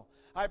as well.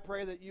 I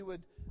pray that you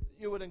would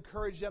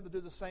encourage them to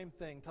do the same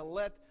thing, to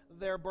let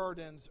their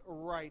burdens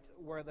right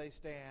where they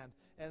stand.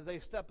 And as they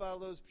step out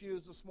of those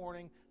pews this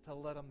morning, to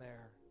let them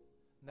there,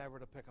 never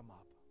to pick them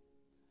up.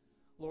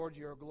 Lord,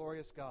 you're a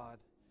glorious God.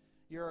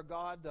 You're a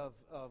God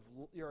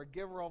you're a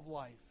giver of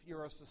life.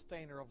 You're a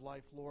sustainer of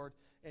life, Lord.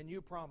 And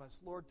you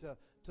promise, Lord, to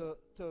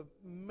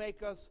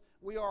make us,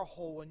 we are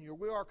whole in you.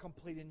 We are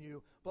complete in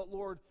you. But,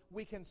 Lord,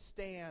 we can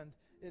stand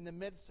in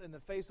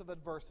the face of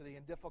adversity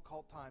and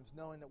difficult times,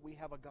 knowing that we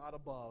have a God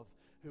above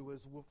who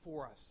is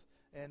for us.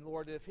 And,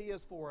 Lord, if he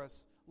is for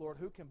us, Lord,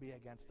 who can be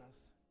against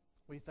us?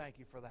 We thank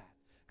you for that.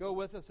 Go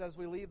with us as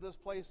we leave this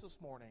place this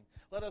morning.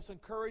 Let us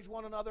encourage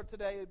one another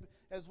today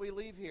as we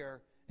leave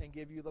here and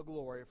give you the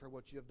glory for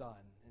what you have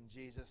done. In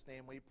Jesus'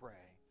 name we pray.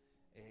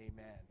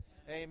 Amen.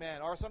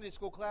 Amen. Our Sunday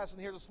school class in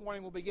here this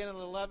morning will begin at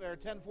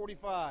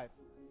 10:45.